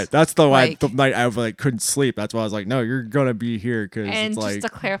felt. Right. That's the night I like couldn't sleep. That's why I was like, no, you're gonna be here because and it's just like to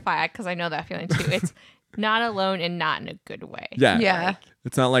clarify, because I know that feeling too. It's not alone and not in a good way. Yeah. Yeah.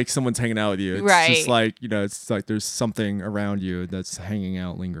 It's not like someone's hanging out with you. It's Right. just like, you know, it's like there's something around you that's hanging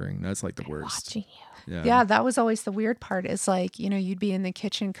out, lingering. That's like the worst. Watching you. Yeah, that was always the weird part is like, you know, you'd be in the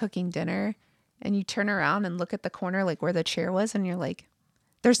kitchen cooking dinner and you turn around and look at the corner like where the chair was and you're like,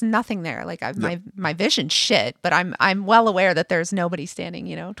 there's nothing there. Like my vision's shit, but I'm well aware that there's nobody standing,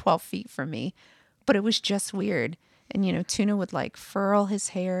 you know, 12 feet from me. But it was just weird. And, you know, Tuna would like furl his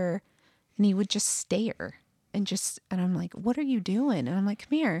hair and he would just stare and I'm like, what are you doing? And I'm like,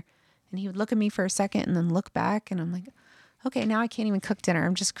 come here. And he would look at me for a second and then look back. And I'm like, okay, now I can't even cook dinner.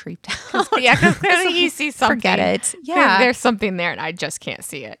 I'm just creeped out. Yeah, because clearly he sees something. Forget it. Yeah. There's something there and I just can't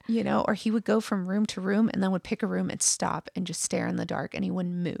see it. You know, or he would go from room to room and then would pick a room and stop and just stare in the dark and he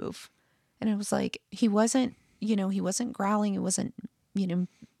wouldn't move. And it was like, he wasn't growling. He wasn't, you know,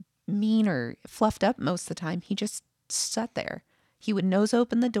 mean or fluffed up most of the time. He just sat there. He would nose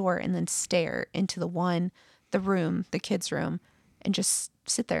open the door and then stare into the kids' room, and just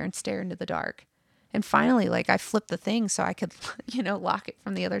sit there and stare into the dark. And finally, like I flipped the thing so I could, you know, lock it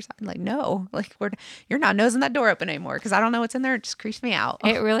from the other side. Like, no, like you're not nosing that door open anymore because I don't know what's in there. It just creeps me out.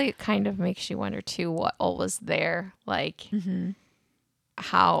 It really kind of makes you wonder too what all was there, like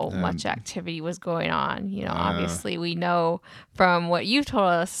how much activity was going on. You know, obviously we know from what you've told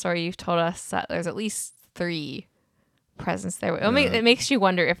us that there's at least 3 presence there. It makes you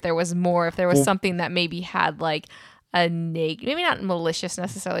wonder if there was more, if there was something that maybe had like a maybe not malicious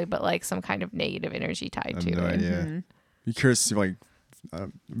necessarily, but like some kind of negative energy tied to it. Idea. Be curious to like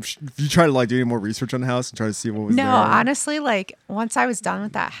if you try to like do any more research on the house and try to see what was there. No, honestly, like once I was done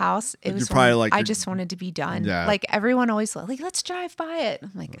with that house, it was probably like I just wanted to be done. Yeah. Like everyone always like, let's drive by it.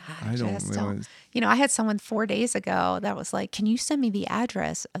 I'm like, I just don't. You know, I had someone 4 days ago that was like, can you send me the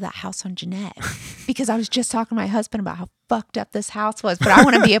address of that house on Jeanette? Because I was just talking to my husband about how fucked up this house was, but I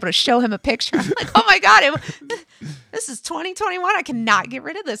want to be able to show him a picture. I'm like, oh my God, this is 2021. I cannot get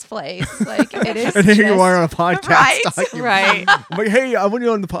rid of this place. Like it is. And here you are on a podcast. Right. I'm like, hey, I want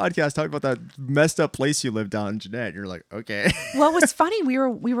you on the podcast talking about that messed up place you live down in Jeanette. You're like, okay. Well, it was funny. We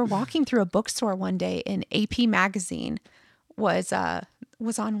were walking through a bookstore one day and AP magazine was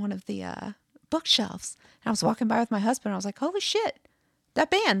on one of the bookshelves. And I was walking by with my husband. I was like, holy shit,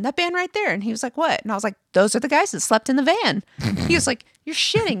 that band right there. And he was like, what? And I was like, those are the guys that slept in the van. He was like, you're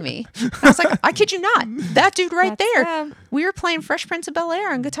shitting me. And I was like, I kid you not. That dude right there. We were playing Fresh Prince of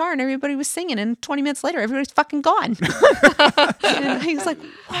Bel-Air on guitar and everybody was singing. And 20 minutes later, everybody's fucking gone. And he was like,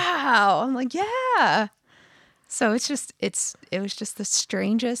 wow. I'm like, yeah. So it was just the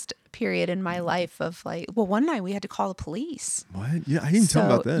strangest period in my life of like, well, one night we had to call the police. What? Yeah, I didn't tell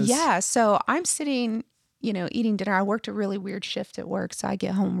about this. Yeah. So I'm sitting, you know, eating dinner. I worked a really weird shift at work, so I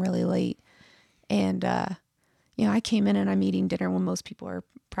get home really late. And, you know, I came in and I'm eating dinner when most people are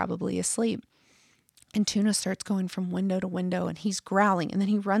probably asleep. And Tuna starts going from window to window and he's growling. And then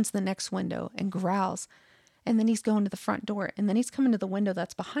he runs to the next window and growls. And then he's going to the front door. And then he's coming to the window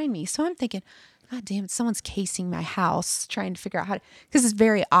that's behind me. So I'm thinking, God damn it, someone's casing my house, trying to figure out how to, because it's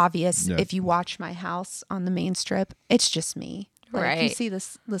very obvious if you watch my house on the main strip, it's just me. Like, right. You see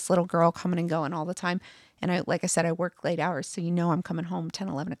this little girl coming and going all the time. And like I said, I work late hours. So, you know, I'm coming home 10,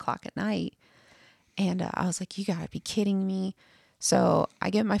 11 o'clock at night. And I was like, you gotta be kidding me. So I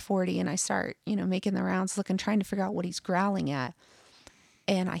get my 40 and I start, you know, making the rounds, trying to figure out what he's growling at.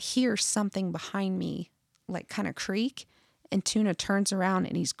 And I hear something behind me, like kind of creak. And Tuna turns around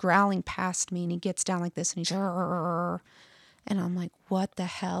and he's growling past me and he gets down like this and he's, and I'm like, what the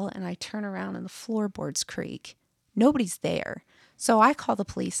hell? And I turn around and the floorboards creak. Nobody's there. So I call the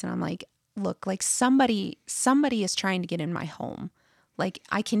police and I'm like, look, like somebody is trying to get in my home. Like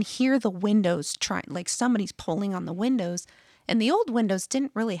I can hear the windows like somebody's pulling on the windows, and the old windows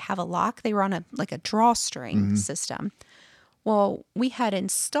didn't really have a lock. They were on a drawstring system. Well, we had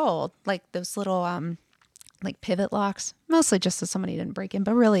installed like those little like pivot locks, mostly just so somebody didn't break in.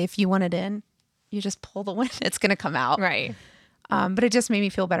 But really, if you want it in, you just pull the window, it's going to come out. Right. But it just made me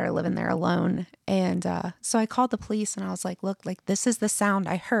feel better living there alone. And so I called the police and I was like, look, like this is the sound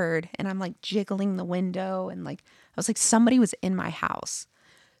I heard. And I'm like jiggling the window. And like, I was like, somebody was in my house.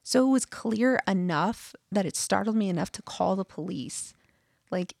 So it was clear enough that it startled me enough to call the police,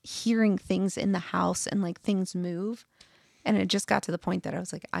 like hearing things in the house and like things move. And it just got to the point that I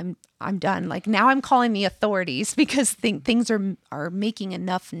was like, I'm done. Like now I'm calling the authorities because things are making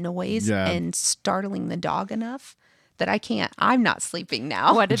enough noise and startling the dog enough that I'm not sleeping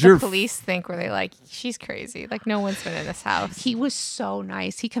now. What did the police think? Were they like, she's crazy? Like no one's been in this house. He was so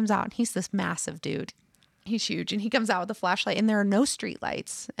nice. He comes out and he's this massive dude. He's huge. And he comes out with a flashlight and there are no street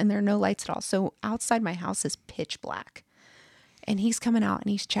lights and there are no lights at all. So outside my house is pitch black. And he's coming out and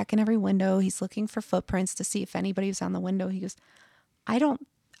he's checking every window. He's looking for footprints to see if anybody was on the window. He goes, I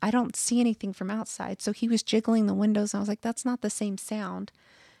don't see anything from outside. So he was jiggling the windows. And I was like, that's not the same sound.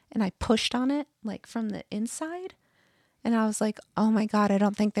 And I pushed on it like from the inside. And I was like, oh my God, I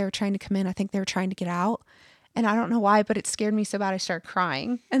don't think they were trying to come in. I think they were trying to get out. And I don't know why, but it scared me so bad I started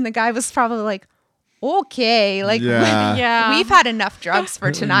crying. And the guy was probably like, okay, like we've had enough drugs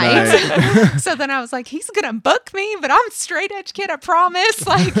for tonight. So then I was like, he's going to book me, but I'm straight edge kid, I promise.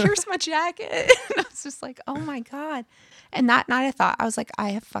 Like, here's my jacket. And I was just like, oh my God. And that night I was like, I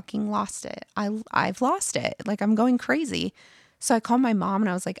have fucking lost it. I've lost it. Like, I'm going crazy. So I called my mom and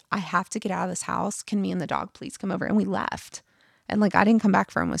I was like, I have to get out of this house. Can me and the dog please come over? And we left. And like, I didn't come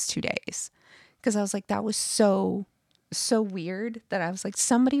back for almost 2 days because I was like, that was so weird that I was like,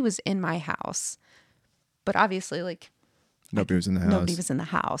 somebody was in my house. But obviously, like, nobody was in the house. Nobody was in the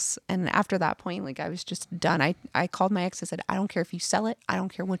house. And after that point, like, I was just done. I called my ex. I said, I don't care if you sell it. I don't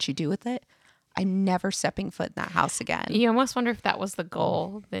care what you do with it. I'm never stepping foot in that house again. You almost wonder if that was the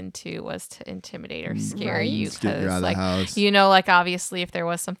goal then too, was to intimidate or scare you. Get you out of like, the house. you know, like obviously if there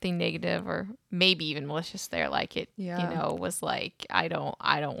was something negative or maybe even malicious there, like it, you know, was like, I don't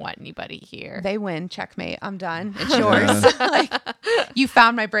want anybody here. They win. Checkmate. I'm done. It's yours. Like, you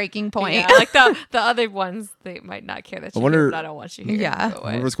found my breaking point. Yeah, like the other ones, they might not care that you're here, but I don't want you here. Yeah. I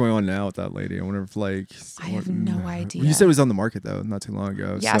wonder what's going on now with that lady. I wonder if like... I have no idea. You said it was on the market though, not too long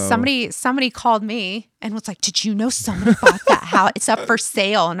ago. Yeah, so. somebody called me and was like, did you know somebody bought that house? It's up for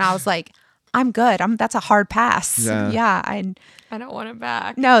sale. And I was like, I'm good. that's a hard pass. Yeah. I don't want it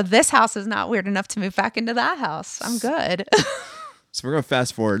back. No, this house is not weird enough to move back into that house. I'm good. So we're going to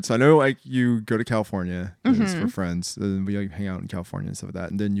fast forward. So I know like you go to California for friends. And we like, hang out in California and stuff like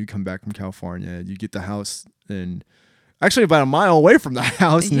that. And then you come back from California. You get the house in actually about a mile away from the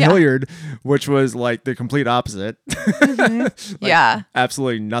house in Hilliard, which was like the complete opposite. Like,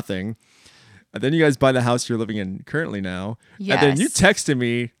 absolutely nothing. And then you guys buy the house you're living in currently now. Yes. And then you texted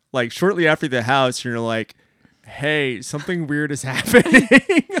me like shortly after the house. You're like, hey, something weird is happening.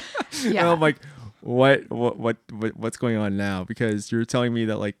 And I'm like, what's going on now? Because you're telling me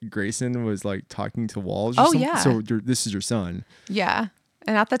that like Grayson was like talking to walls or something. So this is your son. Yeah.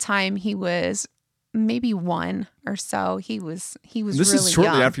 And at the time he was maybe 1 or so. He was this really is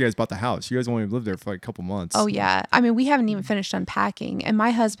shortly young. after you guys bought the house. You guys only lived there for like a couple months. Oh yeah. I mean, we haven't even finished unpacking. And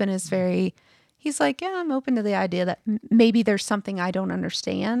my husband is he's like, yeah, I'm open to the idea that maybe there's something I don't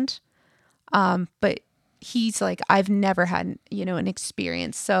understand. But he's like, I've never had, an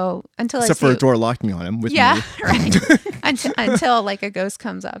experience. So except for a door locking on him with me. Right. until like a ghost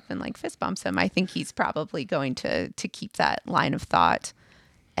comes up and like fist bumps him, I think he's probably going to keep that line of thought.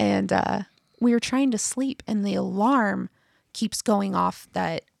 And we were trying to sleep and the alarm keeps going off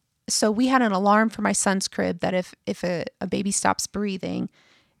so we had an alarm for my son's crib that if a baby stops breathing,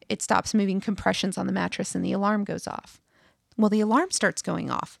 it stops moving compressions on the mattress and the alarm goes off. Well, the alarm starts going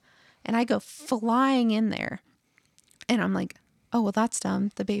off and I go flying in there and I'm like, oh, well, that's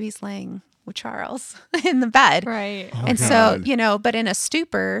dumb. The baby's laying with Charles in the bed. Right. Oh, and God. So, but in a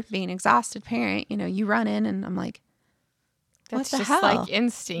stupor, being an exhausted parent, you run in and I'm like, what That's the just hell? like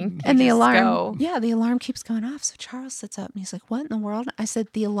instinct. And the You just alarm, go. the alarm keeps going off. So Charles sits up and he's like, what in the world? I said,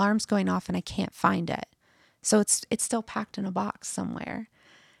 the alarm's going off and I can't find it. So it's still packed in a box somewhere.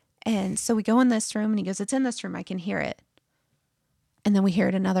 And so we go in this room and he goes, it's in this room. I can hear it. And then we hear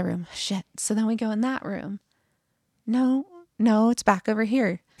it in another room. Shit. So then we go in that room. No, it's back over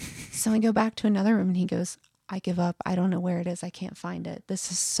here. So we go back to another room and he goes, I give up. I don't know where it is. I can't find it.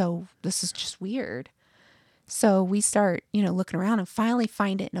 This is just weird. So we start, looking around and finally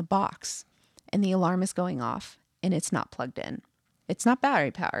find it in a box and the alarm is going off and it's not plugged in. It's not battery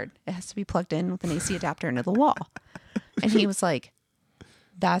powered. It has to be plugged in with an AC adapter into the wall. And he was like,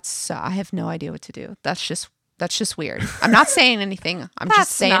 I have no idea what to do. That's That's just weird. I'm not saying anything. I'm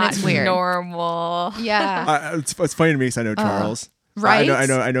just saying not it's weird. normal. Yeah. It's funny to me because I know Charles. right? I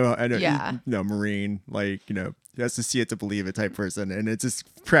know. Yeah. You know, Marine, like, you know, he has to see it to believe it type person, and it's just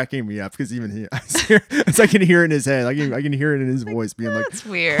cracking me up because even I can hear it in his head. I can hear it in his voice being like, That's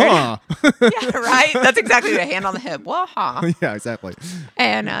weird. huh. Yeah, right? That's exactly the hand on the hip. Well, huh? Yeah, exactly.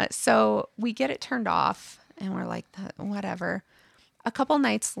 And so we get it turned off, and we're like, whatever. A couple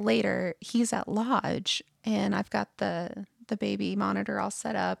nights later, he's at lodge, and I've got the baby monitor all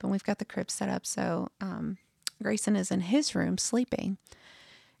set up, and we've got the crib set up. So Grayson is in his room sleeping,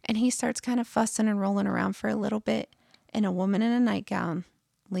 and he starts kind of fussing and rolling around for a little bit, and a woman in a nightgown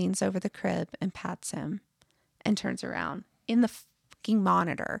leans over the crib and pats him and turns around in the fucking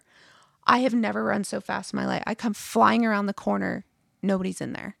monitor. I have never run so fast in my life. I come flying around the corner. Nobody's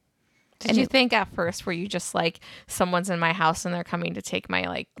in there. Did you think at first, were you just like, someone's in my house and they're coming to take my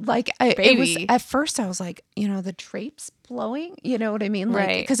it was, baby? at first I was like, you know, the drapes blowing, you know what I mean? Like,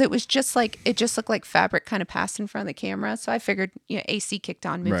 Right. because it was just like, it just looked like fabric kind of passed in front of the camera. So I figured, you know, AC kicked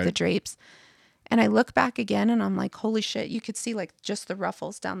on, moved the Right. drapes. And I look back again and I'm like, holy shit, you could see like just the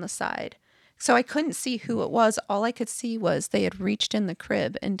ruffles down the side. So I couldn't see who it was. All I could see was they had reached in the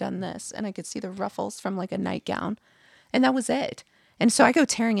crib and done this. And I could see the ruffles from like a nightgown. And that was it. And so I go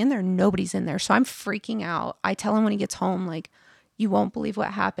tearing in there. Nobody's in there. So I'm freaking out. I tell him when he gets home, like, you won't believe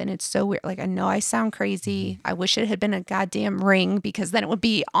what happened. It's so weird. Like, I know I sound crazy. I wish it had been a goddamn ring because then it would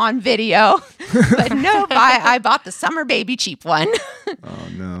be on video. But no, I bought the summer baby cheap one. Oh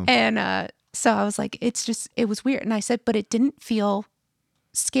no. And so I was like, it was weird. And I said, but it didn't feel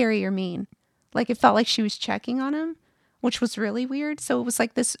scary or mean. Like, it felt like she was checking on him, which was really weird. So it was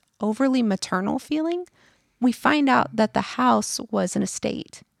like this overly maternal feeling. We find out that the house was an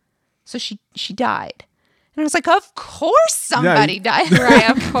estate. So she died. And I was like, of course somebody died. Right,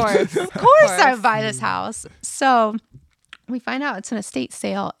 of course. Of course I would buy this house. So we find out it's an estate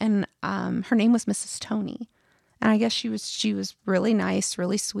sale, and her name was Mrs. Tony. And I guess she was really nice,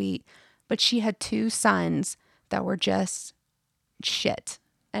 really sweet, but she had 2 sons that were just shit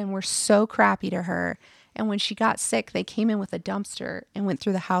and were so crappy to her. And when she got sick, they came in with a dumpster and went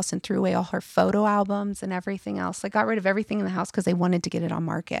through the house and threw away all her photo albums and everything else. Like, got rid of everything in the house because they wanted to get it on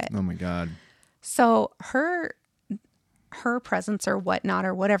market. Oh my God. So her presence or whatnot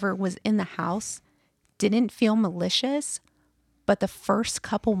or whatever was in the house didn't feel malicious. But the first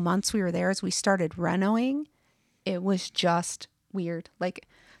couple months we were there, as we started renoing, it was just weird. Like,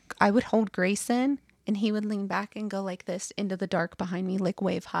 I would hold Grayson and he would lean back and go like this into the dark behind me, like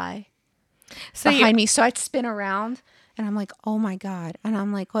wave high. So Behind me. So I'd spin around and I'm like, oh my God. And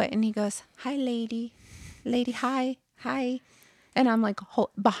I'm like, what? And he goes, hi, lady. Lady, hi. Hi. And I'm like,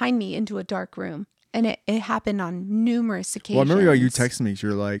 behind me into a dark room. And it happened on numerous occasions. Well, I remember you texted me.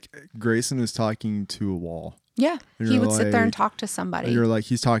 You're like, Grayson is talking to a wall. Yeah. And He you're would sit there and like- talk to somebody. And you're like,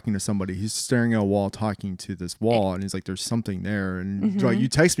 he's talking to somebody. He's staring at a wall, talking to this wall, and he's like, "There's something there." And like, you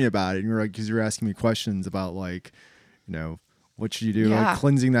text me about it, and you're like, because you're asking me questions about like, you know, what should you do, Yeah. like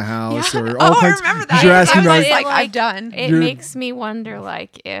cleansing the house Yeah. or Oh, all I kinds. remember that. You're asking I about was like, like, I've done. It You're- makes me wonder,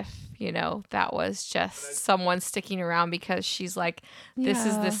 like, if, you know, that was just someone sticking around because she's like, this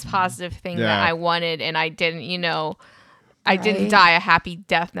is Yeah. this positive thing Yeah. that I wanted, and I didn't, you know, I didn't Right. die a happy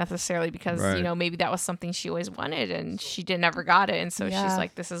death necessarily because, Right. you know, maybe that was something she always wanted and she never got it. And so Yeah. she's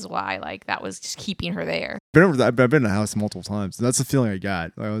like, this is why, like, that was just keeping her there. I've been in the house multiple times. And that's the feeling I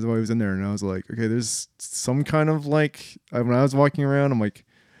got. I was always in there, and I was like, okay, there's some kind of like, when I was walking around, I'm like,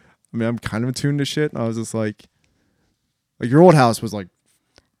 I mean, I'm kind of attuned to shit. And I was just like your old house was like,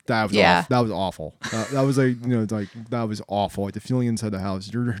 that was Yeah. that was awful. That was like, you know, like that was awful. Like the feeling inside the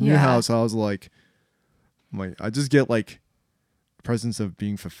house. Your new Yeah. house, I was like, I just get like a presence of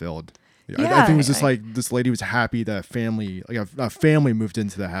being fulfilled. I Yeah. think it was just like this lady was happy that a family moved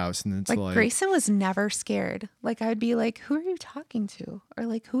into the house, and it's Like, like Grayson was never scared. Like, I'd be like, who are you talking to? Or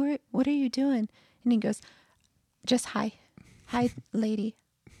like, what are you doing? And he goes, just hi. Hi, lady.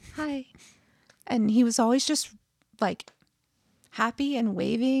 Hi. And he was always just like happy and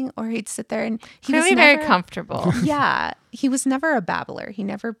waving, or he'd sit there and he Really was very never, comfortable. Yeah. He was never a babbler. He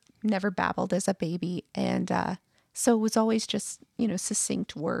never babbled as a baby. And so it was always just, you know,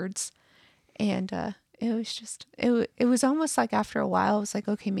 succinct words. And it was just, it was almost like after a while, I was like,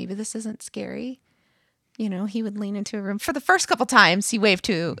 okay, maybe this isn't scary. You know, he would lean into a room. For the first couple times, he waved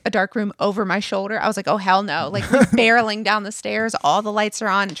to a dark room over my shoulder. I was like, oh, hell no. Like, we're barreling down the stairs. All the lights are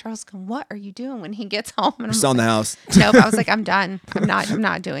on. And Charles going, what are you doing when he gets home? And I'm selling the like, house. nope. I was like, I'm done. I'm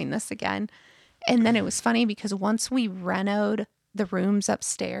not doing this again. And then it was funny because once we renoed the rooms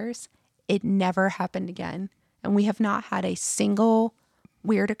upstairs, it never happened again. And we have not had a single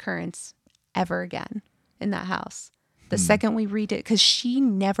weird occurrence ever again. in that house. The second we redid, because she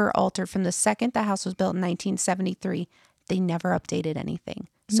never altered from the second the house was built in 1973. They never updated anything.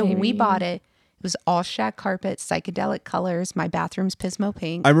 So when we bought it, it was all shag carpet, psychedelic colors. My bathroom's Pismo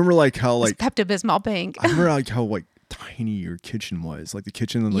pink. I remember like how like Pepto-Bismol pink. I remember like how like tiny your kitchen was, like the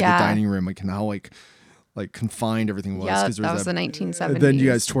kitchen and like the dining room, like and how like confined everything was. Yeah, 'cause there that was the 1970s. And then you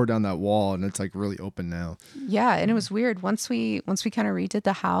guys tore down that wall, and it's like really open now. Yeah, and it was weird. Once we kind of redid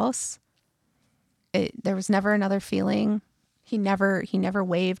the house, there was never another feeling. He never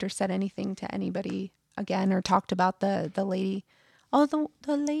waved or said anything to anybody again, or talked about the lady. Oh, the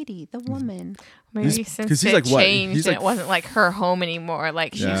woman. Maybe since he's it like what? changed, He's and like- it wasn't like her home anymore.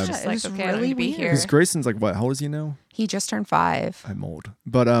 Like she was just it like, was okay, I really need to be weird. here. Because Grayson's like what? How old is he now? He just turned 5. I'm old,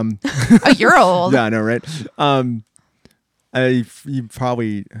 but Oh, you're old. yeah, I know, right? He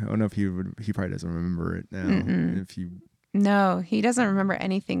probably, I don't know if he probably doesn't remember it now. If you No, he doesn't remember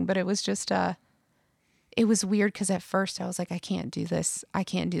anything, but it was just it was weird because at first I was like, I can't do this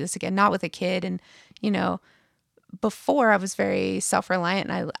again, not with a kid. And before I was very self-reliant,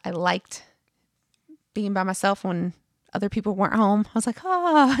 and I liked being by myself when other people weren't home. I was like,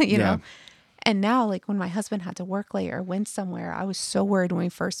 you know. And now, like when my husband had to work late or went somewhere, I was so worried when we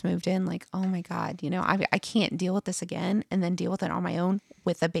first moved in, like, oh my God, I can't deal with this again, and then deal with it on my own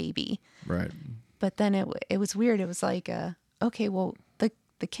with a baby. right. But then it was weird. It was like, okay, well, the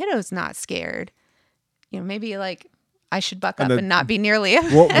kiddo's not scared. Maybe like I should buck up and not be nearly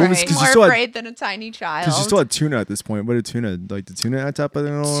what was, 'cause you more still had- afraid than a tiny child. Because you still had Tuna at this point. What did Tuna like? The Tuna at top of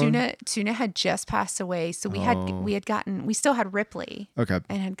it? Tuna had just passed away, so we still had Ripley. Okay.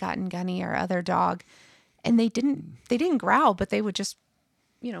 And had gotten Gunny, our other dog, and they didn't growl, but they would just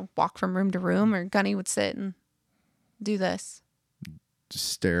walk from room to room, or Gunny would sit and do this. Just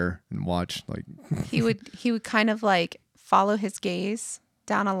stare and watch. Like He would kind of like follow his gaze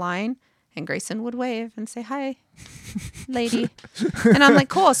down a line, and Grayson would wave and say, "Hi, lady." And I'm like,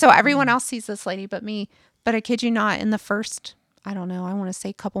 cool. So everyone else sees this lady but me. But I kid you not, in the first, I don't know, I want to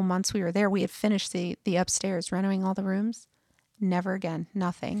say couple months we were there, we had finished the upstairs, renovating all the rooms. Never again.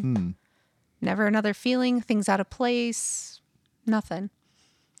 Nothing. Never another feeling, things out of place, nothing.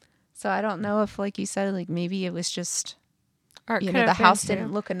 So I don't know if, like you said, like maybe it was just, Or it could the have been house too.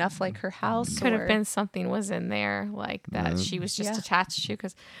 didn't look enough like her house. Could or- have been something was in there like that she was just Yeah. attached to,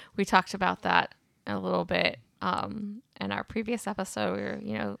 because we talked about that a little bit in our previous episode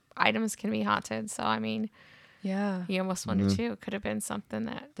where items can be haunted. So I mean, Yeah. you almost wonder too, it could have been something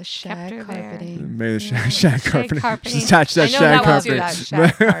that The kept shag her there. carpeting. maybe the Shag shag carpeting. carpeting. Just attach that I know shag that would carpeting. do That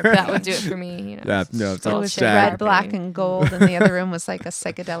shag carpet. That would do it for me. Yeah, no, it's It all was shag. red, black, and gold, and the other room was like a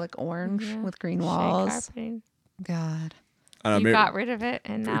psychedelic orange Yeah. with green Shag walls. carpeting. God. I don't know, You maybe- got rid of it,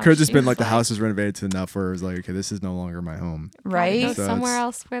 and now it could have just she been was like the house was renovated to enough where it was like, okay, this is no longer my home. gotta Right? go So somewhere it's-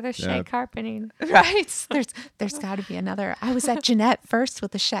 else where there's shag carpeting. Right. There's got to be another. I was at Jeanette first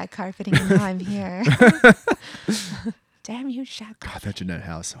with the shag carpeting, and now I'm here. Damn you, shag carpeting. God, that Jeanette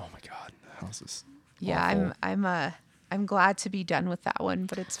house. Oh my God, the house is. Yeah, awful. I'm glad to be done with that one,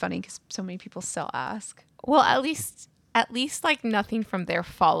 but it's funny because so many people still ask. Well, at least like nothing from there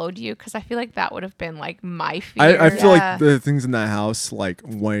followed you, because I feel like that would have been like my fear. I feel Yeah. like the things in that house like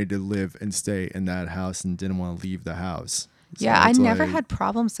wanted to live and stay in that house and didn't want to leave the house. So Yeah, I it's never like- had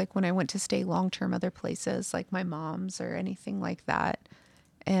problems like when I went to stay long term other places, like my mom's or anything like that.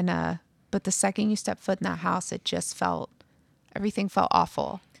 And but the second you step foot in that house, everything felt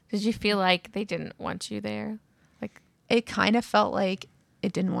awful. Did you feel like they didn't want you there? Like It kind of felt like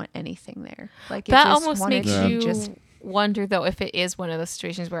it didn't want anything there. Like it that just almost wanted makes to you just wonder though if it is one of those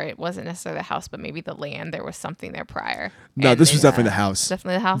situations where it wasn't necessarily the house, but maybe the land. There was something there prior. No, And this they- was definitely the house.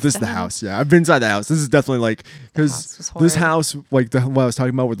 Definitely the house. This is the house. Yeah, I've been inside the house. This is definitely like because house was this horrid. house, like what I was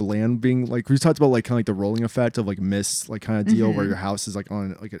talking about with the land being like we talked about like kind of like the rolling effect of like mist, like kind of deal Mm-hmm. where your house is like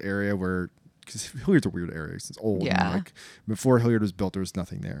on like an area where because Hilliard's a weird area. It's old. And, Yeah. like before Hilliard was built, there was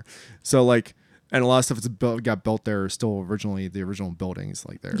nothing there. So like. And a lot of stuff that's got built there is still originally the original buildings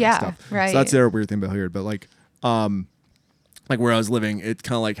like there. Yeah, and stuff. right. So that's the other weird thing about Hilliard. But like where I was living, it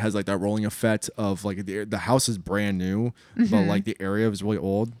kind of like has like that rolling effect of like the house is brand new, but like the area was really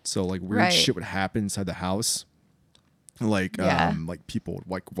old. So like weird Right. shit would happen inside the house. Like Yeah. like people would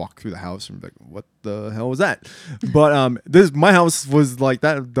like walk through the house and be like, what the hell was that? But my house was like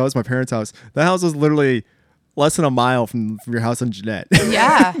that was my parents' house. That house was literally less than a mile from your house in Jeanette.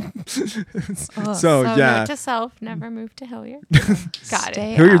 yeah. so So yeah. note to self: never move to Hilliard. Got it.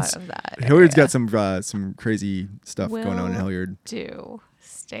 Stay Hilliard's- out of that. Hilliard's area. got some crazy stuff going on in Will Hilliard. Do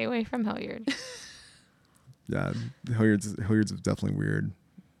stay away from Hilliard. Yeah, Hilliard's definitely weird.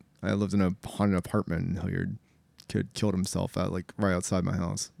 I lived in a haunted apartment in Hilliard. Kid killed himself at like right outside my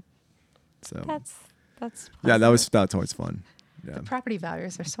house. So That's That's Yeah, that's always fun. Yeah. The property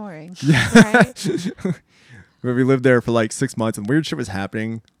values are soaring. right. But we lived there for like 6 months, and weird shit was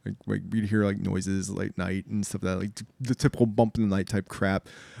happening. Like we'd hear like noises late night and stuff like that, like the typical bump in the night type crap.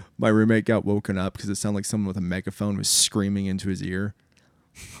 My roommate got woken up because it sounded like someone with a megaphone was screaming into his ear.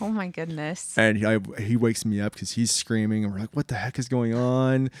 Oh my goodness. And he wakes me up because he's screaming, and we're like, "What the heck is going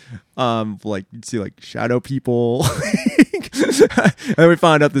on?" Like you'd see like shadow people. And we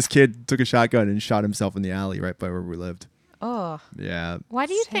found out this kid took a shotgun and shot himself in the alley right by where we lived. Oh. Yeah. Why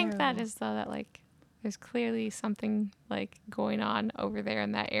do you think that Terrible. is though? That like there's clearly something like going on over there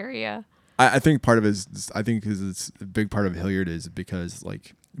in that area. I think part of it is, I think because it's a big part of Hilliard is because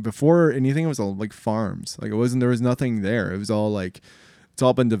like before anything it was all like farms. Like there was nothing there. It was all like, it's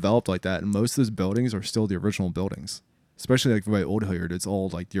all been developed like that. And most of those buildings are still the original buildings. Especially like by Old Hilliard, it's all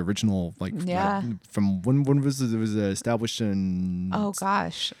like the original, like Yeah. from when was it was established in Oh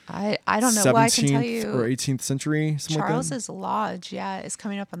gosh. I don't know. Well, I can tell 17th you or 18th century, something like that. Charles's Lodge, is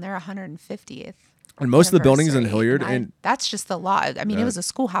coming up on their 150th. And most of the buildings in anniversary, Hilliard, and and that's just the lodge. I mean, it was a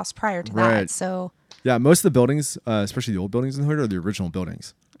schoolhouse prior to Right. that. So yeah, most of the buildings, especially the old buildings in Hilliard, are the original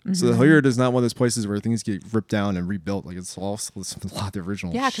buildings. So the Hilliard is not one of those places where things get ripped down and rebuilt. Like it's a lot of the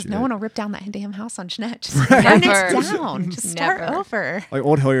original. yeah, because shit. no one will rip down that damn house on Jeanette. Just burn it Never. down. Just start Never. over. Like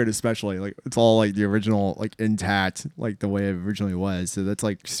Old Hilliard, especially, like it's all like the original, like intact, like the way it originally was. So that's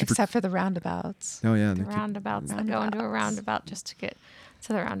like super. Except for the roundabouts. Oh yeah, The roundabouts that go into a roundabout just to get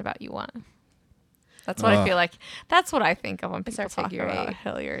to the roundabout you want. That's what I feel like. That's what I think of when It's people our talk figure about eight.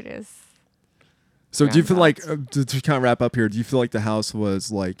 Hilliard is. So do you feel like roundabouts. to kind of wrap up here? Do you feel like the house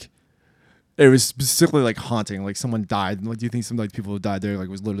was like? It was specifically like haunting, like someone died. Like, do you think some like people who died there like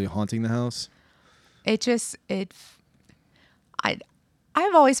was literally haunting the house?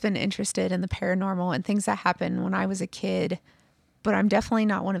 I've always been interested in the paranormal and things that happened when I was a kid, but I'm definitely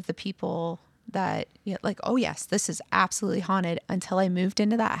not one of the people that like, oh yes, this is absolutely haunted, until I moved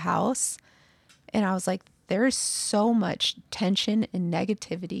into that house and I was like, there is so much tension and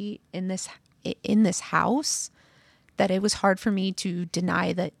negativity in this house that it was hard for me to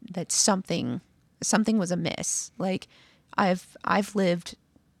deny that something was amiss. Like I've lived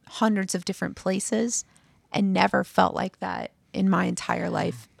hundreds of different places and never felt like that in my entire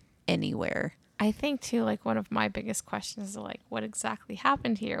life anywhere. I think too, like one of my biggest questions is like, what exactly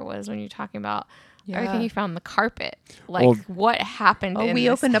happened here was when you're talking about everything you found on the carpet. Like, Well, what happened? Oh, in we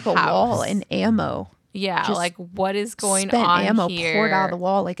this opened up a house? wall and ammo. Yeah, just like what is going spent on ammo here? poured out of the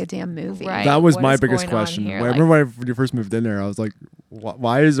wall like a damn movie. Right. That was What my is biggest going on question. here? I Like- remember when you first moved in there, I was like,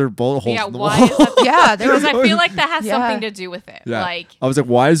 why is there bullet holes Yeah, in the why wall? is that? Yeah, there was Because I feel like that has Yeah. something to do with it. Yeah. Like I was like,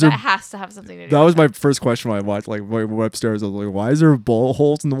 why is there? that has to have something to do. That with was it. my first question when I watched. Like, went upstairs. I was like, why is there bullet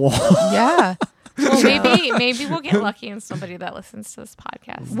holes in the wall? yeah. Well, maybe we'll get lucky and somebody that listens to this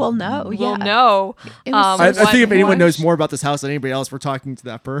podcast Well, no, yeah. will know. It was so I think if anyone what- knows more about this house than anybody else, we're talking to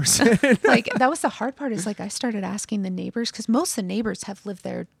that person. Like that was the hard part, is like I started asking the neighbors, because most of the neighbors have lived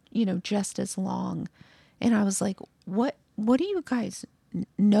there, just as long. And I was like, what do you guys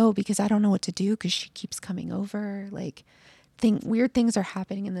know? Because I don't know what to do, because she keeps coming over. Like weird things are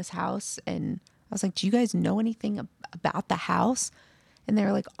happening in this house. And I was like, do you guys know anything about the house? And they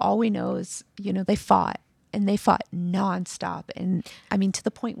were like, all we know is, they fought, and they fought nonstop. And I mean, to the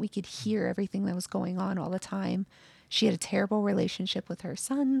point we could hear everything that was going on all the time. She had a terrible relationship with her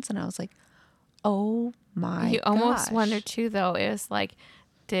sons. And I was like, oh my You almost gosh. wonder too, though, is like,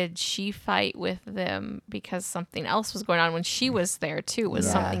 did she fight with them because something else was going on when she was there too? Was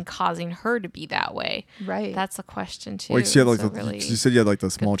Yeah. something causing her to be that way? Right. That's a question too. Like, she had like So you said you had like the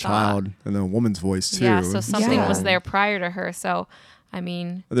small thought. child and then a woman's voice too. Yeah, so something Yeah. was there prior to her. So, I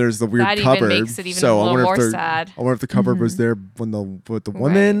mean, There's the weird that even cupboard. makes it even so a I little wonder more if they're- sad. I wonder if the cupboard was there when with the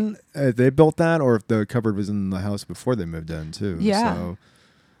women they built that, or if the cupboard was in the house before they moved in too. Yeah. So,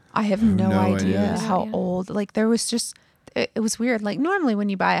 I have no No idea idea. how Yeah. old. Like there was just, it was weird. Like normally when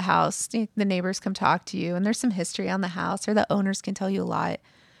you buy a house, the neighbors come talk to you and there's some history on the house, or the owners can tell you a lot.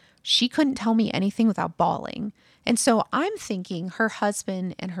 She couldn't tell me anything without bawling. And so I'm thinking her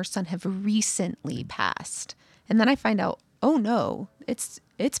husband and her son have recently passed. And then I find out, oh no, it's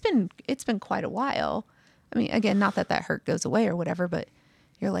been quite a while. I mean, again, not that hurt goes away or whatever, but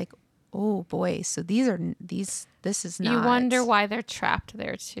you're like, oh boy, so this is not. you wonder why they're trapped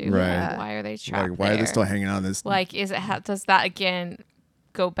there too. Right. Like, why are they trapped like, why are they there? still hanging out in this? Like, does that again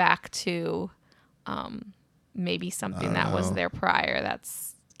go back to maybe something that was there prior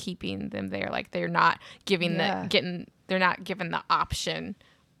that's keeping them there? Like they're not giving Yeah. they're not given the option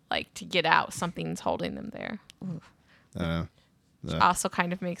like to get out. Something's holding them there. Also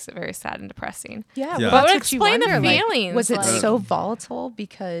kind of makes it very sad and depressing. Yeah, Yeah. well, But that's would what you explain the wonder, like, feelings, was it like- so volatile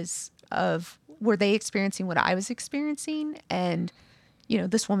because of were they experiencing what I was experiencing? And, you know,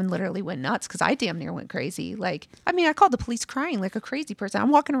 this woman literally went nuts because I damn near went crazy. Like, I mean, I called the police crying like a crazy person. I'm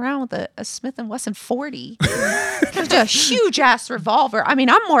walking around with a Smith & Wesson 40, just a huge ass revolver. I mean,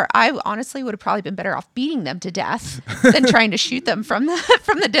 I honestly would have probably been better off beating them to death than trying to shoot them from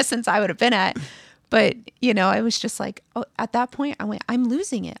the distance I would have been at. But, you know, I was just like, oh, at that point I went, I'm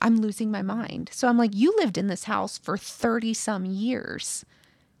losing it. I'm losing my mind. So I'm like, you lived in this house for 30 some years.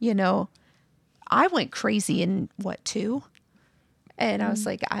 You know, I went crazy in what, 2? And I was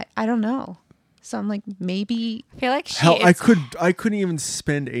like, I don't know. So I'm like, maybe. I feel like I couldn't even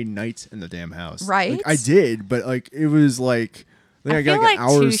spend a night in the damn house. Right? Like, I did, but like it was like I got feel like an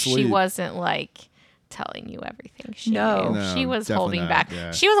hour too, of sleep. she wasn't like telling you everything she No. knew. No, She was definitely holding not, back.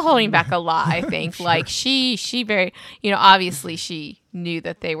 yeah. She was holding back a lot, I think. Sure. Like she very, you know, obviously she knew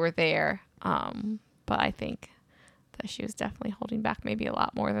that they were there. But I think that she was definitely holding back maybe a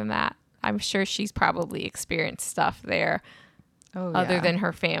lot more than that. I'm sure she's probably experienced stuff there other than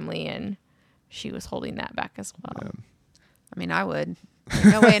her family, and she was holding that back as well. Yeah. I mean, I would.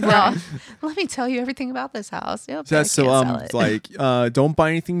 No way in hell. Let me tell you everything about this house. Yep, So I that's can't sell it's it. like don't buy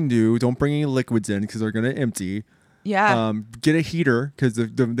anything new. Don't bring any liquids in because they're gonna empty. Yeah. Get a heater because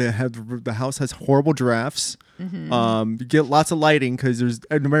the house has horrible drafts. Mm-hmm. Get lots of lighting because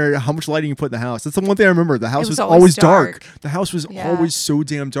no matter how much lighting you put in the house. That's the one thing I remember. The house was was always always dark. dark. The house was Yeah. always so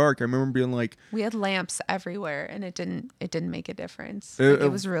damn dark. I remember being like, We had lamps everywhere, and it didn't make a difference. It- Like, it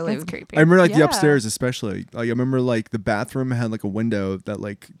was really That's creepy. I remember like the Yeah. upstairs especially. Like I remember like the bathroom had like a window that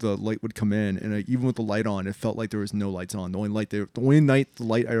like the light would come in, and even with the light on, it felt like there was no lights on. The only night the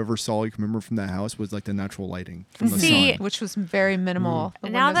light I ever saw, you can remember from that house, was like the natural lighting from the See, sun. which was very minimal. The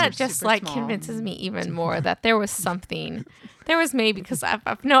Now windows that were just super like small. convinces me even more that there was something. There was maybe because at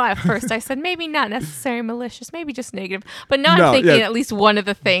first I said maybe not necessarily malicious, maybe just negative. But now No, I'm thinking yeah. at least one of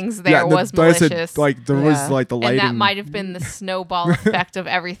the things there was but I malicious. said like there was Yeah. like the and lighting. that might have been the snowball effect of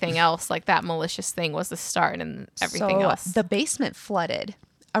everything else. Like that malicious thing was the start, and everything So else. the basement flooded.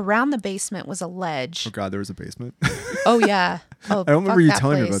 Around the basement was a ledge. Oh god, there was a basement. Oh yeah. Oh, I don't remember fuck you that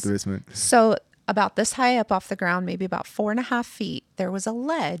telling me place. about the basement. So about this high up off the ground, maybe about 4.5 feet, there was a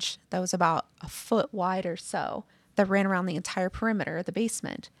ledge that was about a foot wide or so that ran around the entire perimeter of the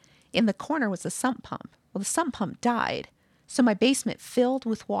basement. In the corner was the sump pump. Well, the sump pump died. So my basement filled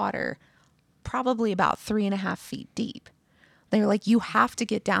with water, probably about 3.5 feet deep. They were like, you have to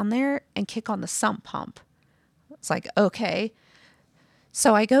get down there and kick on the sump pump. It's like, okay.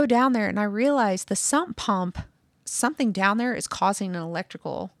 So I go down there and I realize the sump pump, something down there is causing an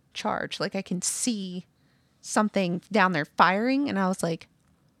electrical charge. Like I can see something down there firing. And I was like,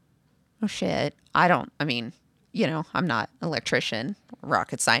 oh shit. I'm not an electrician,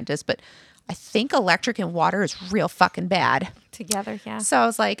 rocket scientist, but I think electric and water is real fucking bad. Together, yeah. So I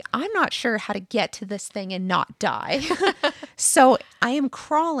was like, I'm not sure how to get to this thing and not die. So I am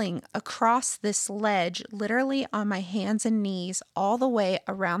crawling across this ledge, literally on my hands and knees, all the way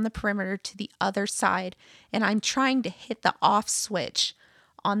around the perimeter to the other side. And I'm trying to hit the off switch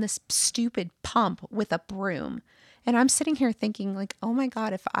on this stupid pump with a broom. And I'm sitting here thinking like, oh my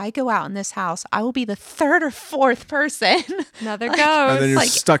God, if I go out in this house, I will be the 3rd or 4th person. Another And then ghost. you're like-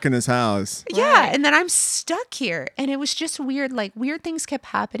 stuck in this house. Yeah. Right. And then I'm stuck here. And it was just weird. Like weird things kept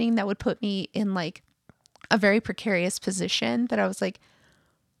happening that would put me in like a very precarious position that I was like,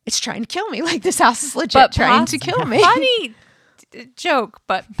 it's trying to kill me. Like this house is legit trying to kill me. Funny joke,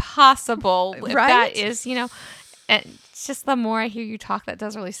 but possible. If Right? that is, and it's just the more I hear you talk, that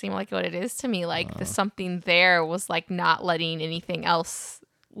does really seem like what it is to me. Like the something there was like not letting anything else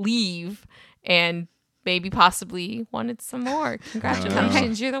leave, and maybe possibly wanted some more.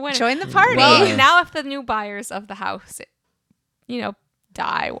 Congratulations, you're the winner. Join the party. Well, now if the new buyers of the house,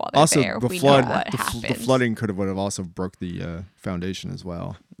 die while they're Also, there, the we flood, know what the happened. flooding would have also broke the foundation as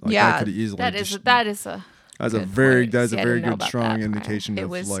well. Like, Yeah, that could easily. that is a That's a good very point. that's a See, I very didn't know good about strong that part. indication It of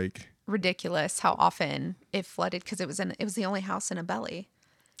was- like Ridiculous how often it flooded because it was the only house in a belly.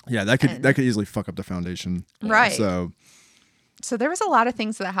 that could easily fuck up the foundation. Right. So there was a lot of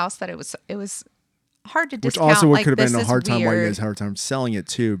things in the house that it was hard to which discount. also like, could have this been a is hard time why you weird. guys had a hard time selling it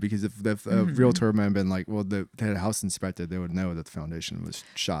too, because if a realtor might have been like, well, they had a house inspected, they would know that the foundation was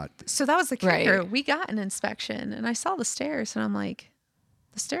shot. So that was the Right. kicker. We got an inspection and I saw the stairs and I'm like,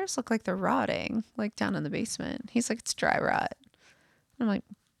 the stairs look like they're rotting, like down in the basement. He's like, it's dry rot. I'm like,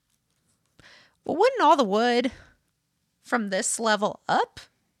 well, wouldn't all the wood from this level up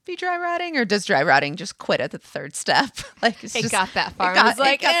be dry rotting, or does dry rotting just quit at the third step? Like It got that far. It got, I was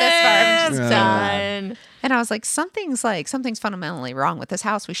like, it got this far. I'm just done. And I was like, something's fundamentally wrong with this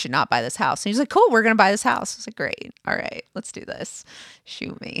house. We should not buy this house. And he's like, cool, we're going to buy this house. I was like, great. All right, let's do this.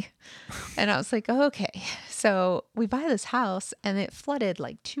 Shoot me. And I was like, oh, okay. So we buy this house and it flooded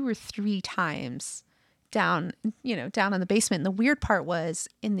like 2 or 3 times down in the basement. And the weird part was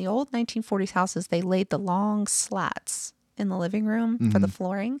in the old 1940s houses, they laid the long slats in the living room for the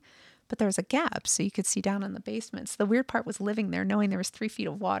flooring, but there was a gap so you could see down in the basement. So the weird part was living there knowing there was 3 feet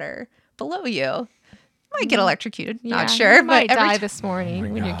of water below you. Might get electrocuted, not sure. You might but die this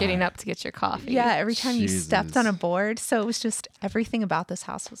morning when you're getting up to get your coffee. Yeah, every time you stepped on a board. So it was just everything about this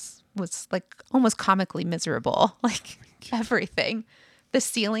house was like almost comically miserable. Like everything. The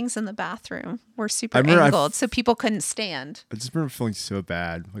ceilings in the bathroom were super angled, so people couldn't stand. I just remember feeling so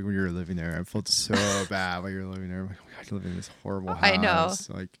bad, like when you were living there. I felt so bad when you were living there. I'm like, oh my God, I live in this horrible house. I know.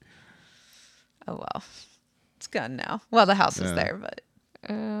 Like, oh well, it's gone now. Well, the house is there, but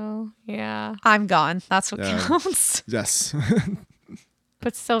oh yeah, I'm gone. That's what counts. Yes.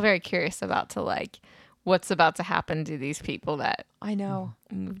 But still very curious about what's about to happen to these people that I know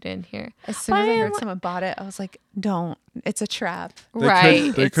moved in here. As soon as I heard someone bought it, I was like, don't. It's a trap.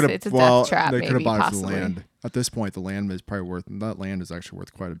 Right. They could have, it's a death trap. They could have bought it for the possibly. land. At this point, the land is probably that land is actually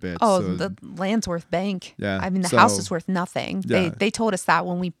worth quite a bit. Oh, so, the land's worth bank. Yeah, I mean, the so- house is worth nothing. Yeah. They told us that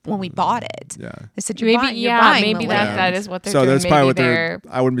when we bought it. Yeah. They said, you're buying Maybe the land. that is what they're So doing. that's probably what they're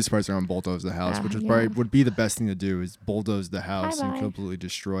I wouldn't be surprised they're going to bulldoze the house, which is probably would be the best thing to do is bulldoze the house and Bye-bye. completely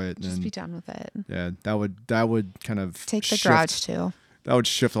destroy it. Just and be done with it. yeah, that would kind of Take the shift, garage too. That would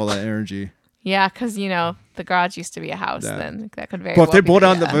shift all that energy. Yeah, because the garage used to be a house. Yeah. Then that could very. Well,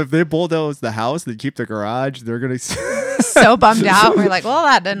 well if they bulldoze the house, they keep the garage. They're gonna. So bummed out. We're like, well,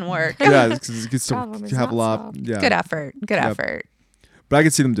 that didn't work. Yeah, because you can still Problem is have a not lot. solved. Yeah, Good effort. Good effort. But I can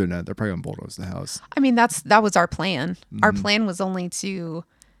see them doing that. They're probably gonna bulldoze the house. I mean, that was our plan. Our plan was only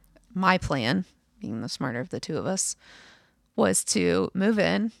my plan, being the smarter of the two of us, was to move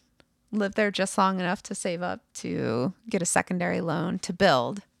in, live there just long enough to save up to get a secondary loan to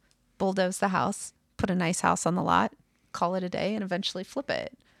bulldoze the house, put a nice house on the lot, call it a day, and eventually flip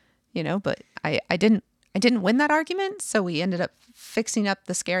it. But I didn't win that argument, so we ended up fixing up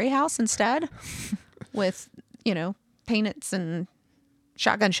the scary house instead with, paintings and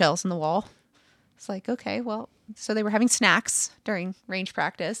shotgun shells in the wall. It's like, okay, well, so they were having snacks during range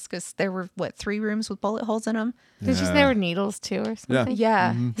practice because there were 3 rooms with bullet holes in them. Did you say there were needles too or something?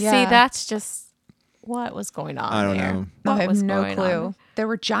 Yeah. See, that's just what was going on. I don't there. know. What I have was no going clue. on? There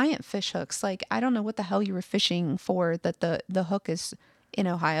were giant fish hooks. Like, I don't know what the hell you were fishing for that the hook is in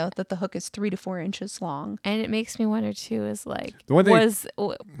Ohio, that the hook is 3 to 4 inches long. And it makes me wonder too, is like, The one thing-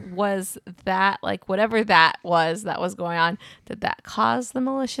 was that like whatever that was going on? Did that cause the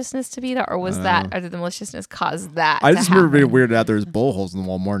maliciousness to be there, or was or did the maliciousness cause that? I to just remember being happen? weirded out. There's bullet holes in the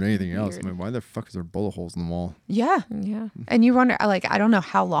wall more than anything else. I mean, why the fuck is there bullet holes in the wall? Yeah. Yeah. And you wonder, like, I don't know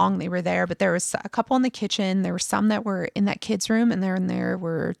how long they were there, but there was a couple in the kitchen. There were some that were in that kid's room, and there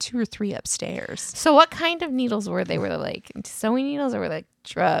were 2 or 3 upstairs. So what kind of needles were they? Were they like sewing needles, or were they like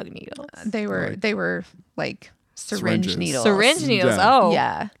drug needles? They were like syringe Syringes. needles. Syringe needles. Yeah. Oh,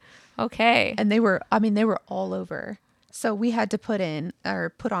 Yeah. Okay. And they were all over. So we had to put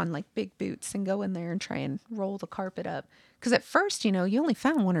on like big boots and go in there and try and roll the carpet up. Because at first, you only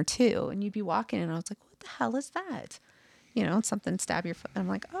found 1 or 2, and you'd be walking, and I was like, what the hell is that? Something stab your foot. And I'm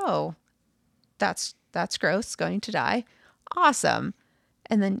like, oh, that's gross, going to die. Awesome.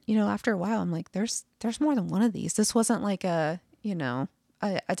 And then, after a while, I'm like, there's more than one of these. This wasn't like a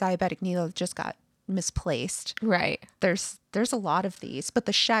diabetic needle that just got misplaced. Right. There's a lot of these, but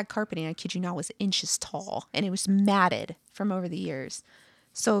the shag carpeting, I kid you not, was inches tall, and it was matted from over the years.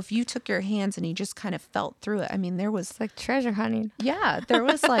 So if you took your hands and you just kind of felt through it, I mean, there was It's like treasure hunting. there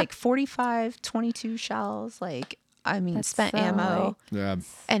was like 45, 22 shells, spent ammo. Yeah.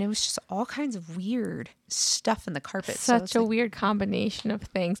 And it was just all kinds of weird stuff in the carpet. Such a weird combination of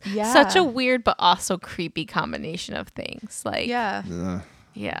things. Yeah. Such a weird but also creepy combination of things. Like, Yeah.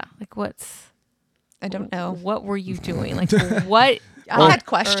 yeah. Like, I don't know. what were you doing? Like, what? I had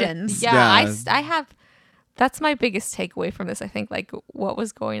questions. Yeah, Yeah. I have. That's my biggest takeaway from this. I think, like, what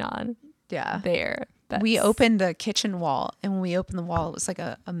was going on Yeah. there? We opened the kitchen wall, and when we opened the wall, it was like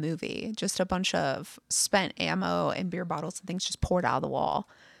a movie. Just a bunch of spent ammo and beer bottles and things just poured out of the wall.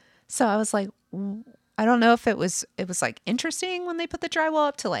 So I was like, I don't know if it was like interesting when they put the drywall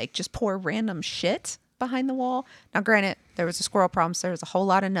up to like just pour random shit behind the wall. Now, granted, there was a squirrel problem, so there was a whole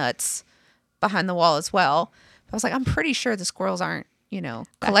lot of nuts behind the wall as well. But I was like, I'm pretty sure the squirrels aren't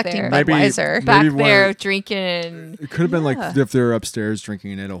collecting there. Budweiser. Back Maybe there drinking. It could have been like if they're upstairs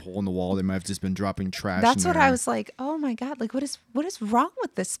drinking and at a hole in the wall, they might have just been dropping trash. That's in what there. I was like, oh my God, like what is wrong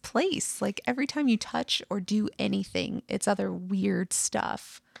with this place? Like every time you touch or do anything, it's other weird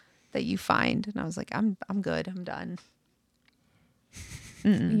stuff that you find. And I was like, I'm good. I'm done.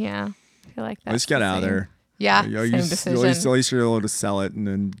 Yeah. I feel like I just that's got out of there. Yeah. Same decision. At least you're able to sell it and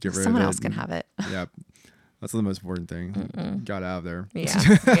then get rid of it. Someone else can have it. Yeah. That's the most important thing. Got out of there.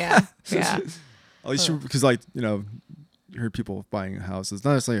 Yeah. At least because you heard people buying houses,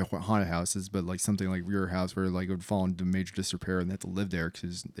 not necessarily haunted houses, but like something like your house where like it would fall into major disrepair and they have to live there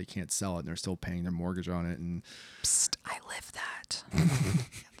because they can't sell it and they're still paying their mortgage on it. And Psst, I live that.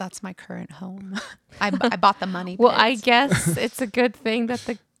 That's my current home. I bought the money pit. Well, I guess it's a good thing that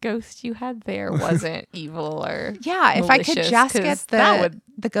the ghost you had there wasn't evil or yeah, if I could malicious, just 'cause get that would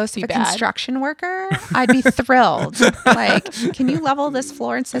the ghost of be a bad. construction worker, I'd be thrilled. Like, can you level this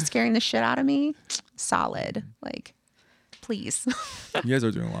floor instead of scaring the shit out of me? Solid. Like, please. you guys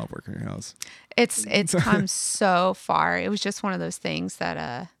are doing a lot of work in your house. It's come so far. It was just one of those things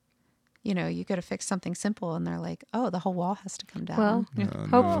that you go to fix something simple and they're like, oh, the whole wall has to come down. Well, No.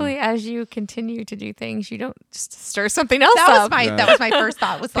 hopefully as you continue to do things, you don't just stir something else that was up. my first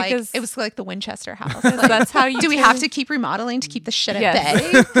thought. Was like Because- it was like the Winchester house. Like, That's how you do we have to keep remodeling to keep the shit at Yes.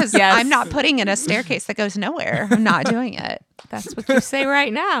 bay? Because Yes. I'm not putting in a staircase that goes nowhere. I'm not doing it. That's what you say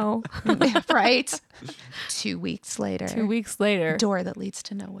right now. Right? 2 weeks later. 2 weeks later. Door that leads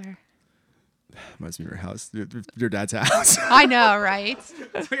to nowhere. Must be your house, your dad's house. I know, right?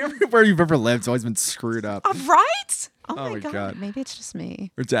 Everywhere you've ever lived, it's always been screwed up. Right? Oh, Oh my my God. God. Maybe it's just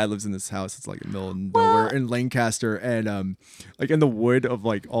me. Her dad lives in this house. It's like in the middle of nowhere in Lancaster, and like in the wood of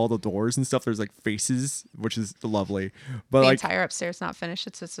like all the doors and stuff. There's like faces, which is lovely. But The like, entire upstairs not finished.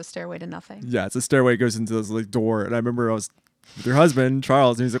 It's just a stairway to nothing. yeah, it's a stairway that goes into this like door. And I remember I was with your husband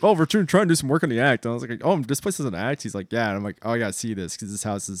Charles, and he's like, "Oh, we're trying to do some work on the act." And I was like, "Oh, this place is an act." He's like, "Yeah." And I'm like, "Oh, I gotta see this because this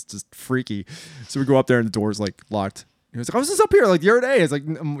house is just freaky." So we go up there, and the door's like locked. He was like, "I was just up here like the other day." It's like,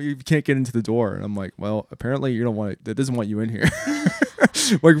 "You can't get into the door." And I'm like, "Well, apparently you don't want it. That doesn't want you in here."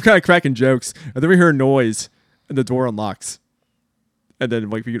 Like we're kind of cracking jokes, and then we hear a noise, and the door unlocks, and then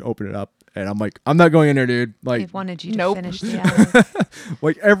like we can open it up, and I'm like, "I'm not going in there, dude." They Like, wanted you to Nope. finish the alley.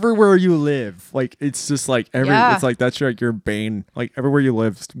 like everywhere you live, like it's just like Yeah. it's like that's like your bane. Like everywhere you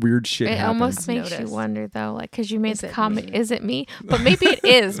live, weird shit It happens. almost makes you Notice. wonder though, like, because you made Is the it comment, me? is it me? But maybe it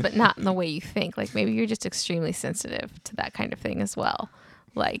is, but not in the way you think. Like maybe you're just extremely sensitive to that kind of thing as well.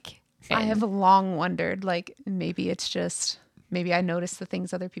 Like, I and- have long wondered, like, maybe I noticed the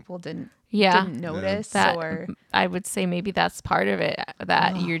things other people didn't notice, that or I would say maybe that's part of it,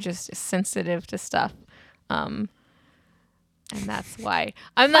 that you're just sensitive to stuff. And that's why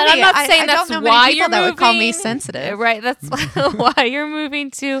I'm not Funny, saying I that's don't know why many you're people that moving. would call me sensitive. Right, that's why you're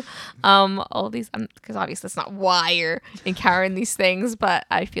moving to all these, because obviously that's not why you're encountering these things, but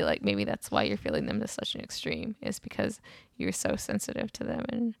I feel like maybe that's why you're feeling them to such an extreme, is because you're so sensitive to them.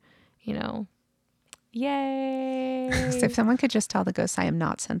 And yay. So if someone could just tell the ghost I am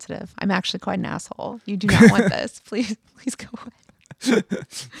not sensitive, I'm actually quite an asshole. You do not want this. Please go away.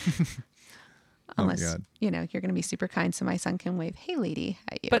 Unless God. you're going to be super kind, so my son can wave "Hey, lady"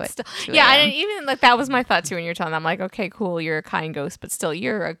 at you. But at still, 2 yeah, I a.m. didn't even like that was my thought too when you're telling them. I'm like, okay, cool, you're a kind ghost, but still,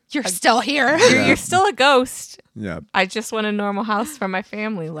 you're still here. you're still a ghost. Yeah. I just want a normal house for my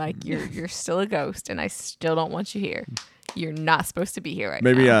family. Like you're still a ghost, and I still don't want you here. You're not supposed to be here right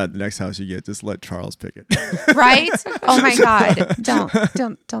Maybe now. the next house you get, just let Charles pick it. Right? Oh my God!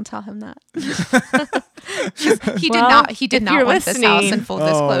 Don't tell him that. He did if not you're want this house in listening- full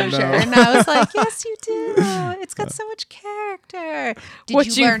Oh, disclosure, no. and I was like, "Yes, you do. It's got so much character." Did What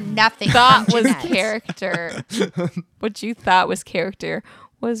you you learn nothing? thought from was Jeanette? character. What you thought was character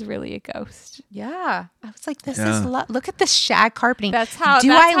was really a ghost. Yeah, I was like, "This Yeah. is look at this shag carpeting." That's how. Do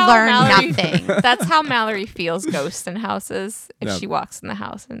that's I how learn Mallory, nothing? That's how Mallory feels ghosts in houses. If Yeah. she walks in the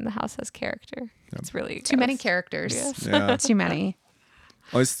house and the house has character, it's really a Too many ghost. characters. Yes. Yeah. Too many.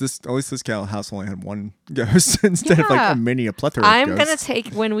 At least this house only had one ghost instead of like Yeah. a plethora of I'm ghosts. gonna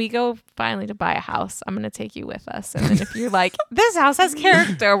take when we go finally to buy a house. I'm gonna take you with us, and then if you're like, this house has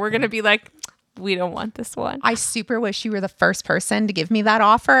character, we're gonna be like, we don't want this one. I super wish you were the first person to give me that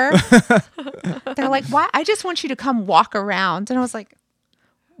offer. They're like, "Why? I just want you to come walk around." And I was like,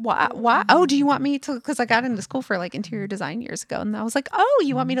 "Why? Oh, do you want me to?" Because I got into school for like interior design years ago, and I was like, "Oh,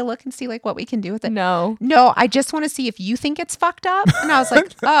 you want me to look and see like what we can do with it?" No. No, I just want to see if you think it's fucked up. And I was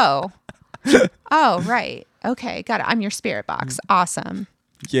like, "Oh, right, okay, got it. I'm your spirit box. Awesome.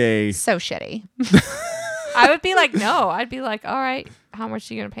 Yay. So shitty." I would be like, no. I'd be like, all right, how much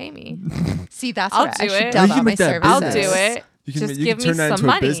are you gonna pay me? See, that's I'll what I do should it. dub You out can my make that services. I'll business. do it. You just you give can turn me that some into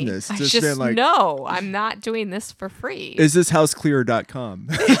money. a business. I Just just being like, no, I'm not doing this for free. is this houseclear.com?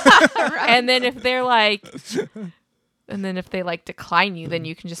 And then if they're like, and then if they like decline you, then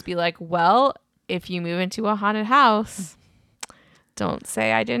you can just be like, well, if you move into a haunted house, don't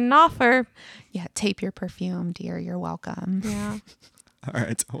say I didn't offer. Yeah, tape your perfume, dear. You're welcome. Yeah. All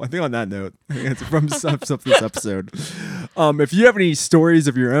right. Well, I think on that note, it's from this episode. If you have any stories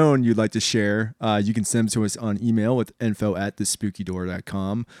of your own you'd like to share, you can send them to us on email with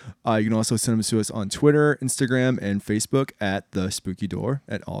info@thespookydoor.com. You can also send them to us on Twitter, Instagram, and Facebook at The Spooky Door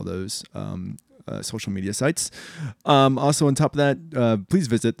at all those social media sites. Also, on top of that, please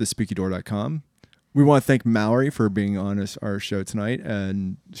visit thespookydoor.com. We want to thank Mallory for being on our show tonight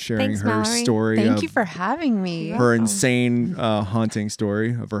and sharing Thanks, her Mallory. story. Thank you for having me. Her insane haunting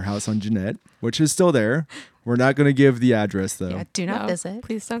story of her house on Jeanette, which is still there. We're not going to give the address, though. Yeah, do not visit.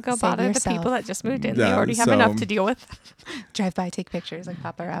 Please don't go Save bother yourself. the people that just moved in. Yeah, They already have so- enough to deal with. Drive by, take pictures like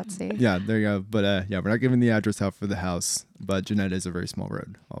paparazzi. Yeah, there you go. But yeah, we're not giving the address out for the house. But Jeanette is a very small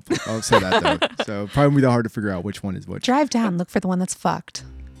road. I'll say that, though. So probably be hard to figure out which one is which. Drive down, look for the one that's fucked.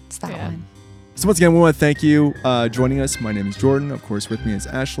 It's that Yeah. one. So once again, we want to thank you joining us. My name is Jordan. Of course, with me is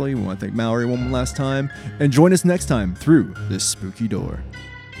Ashley. We want to thank Mallory one last time. And join us next time through this spooky door.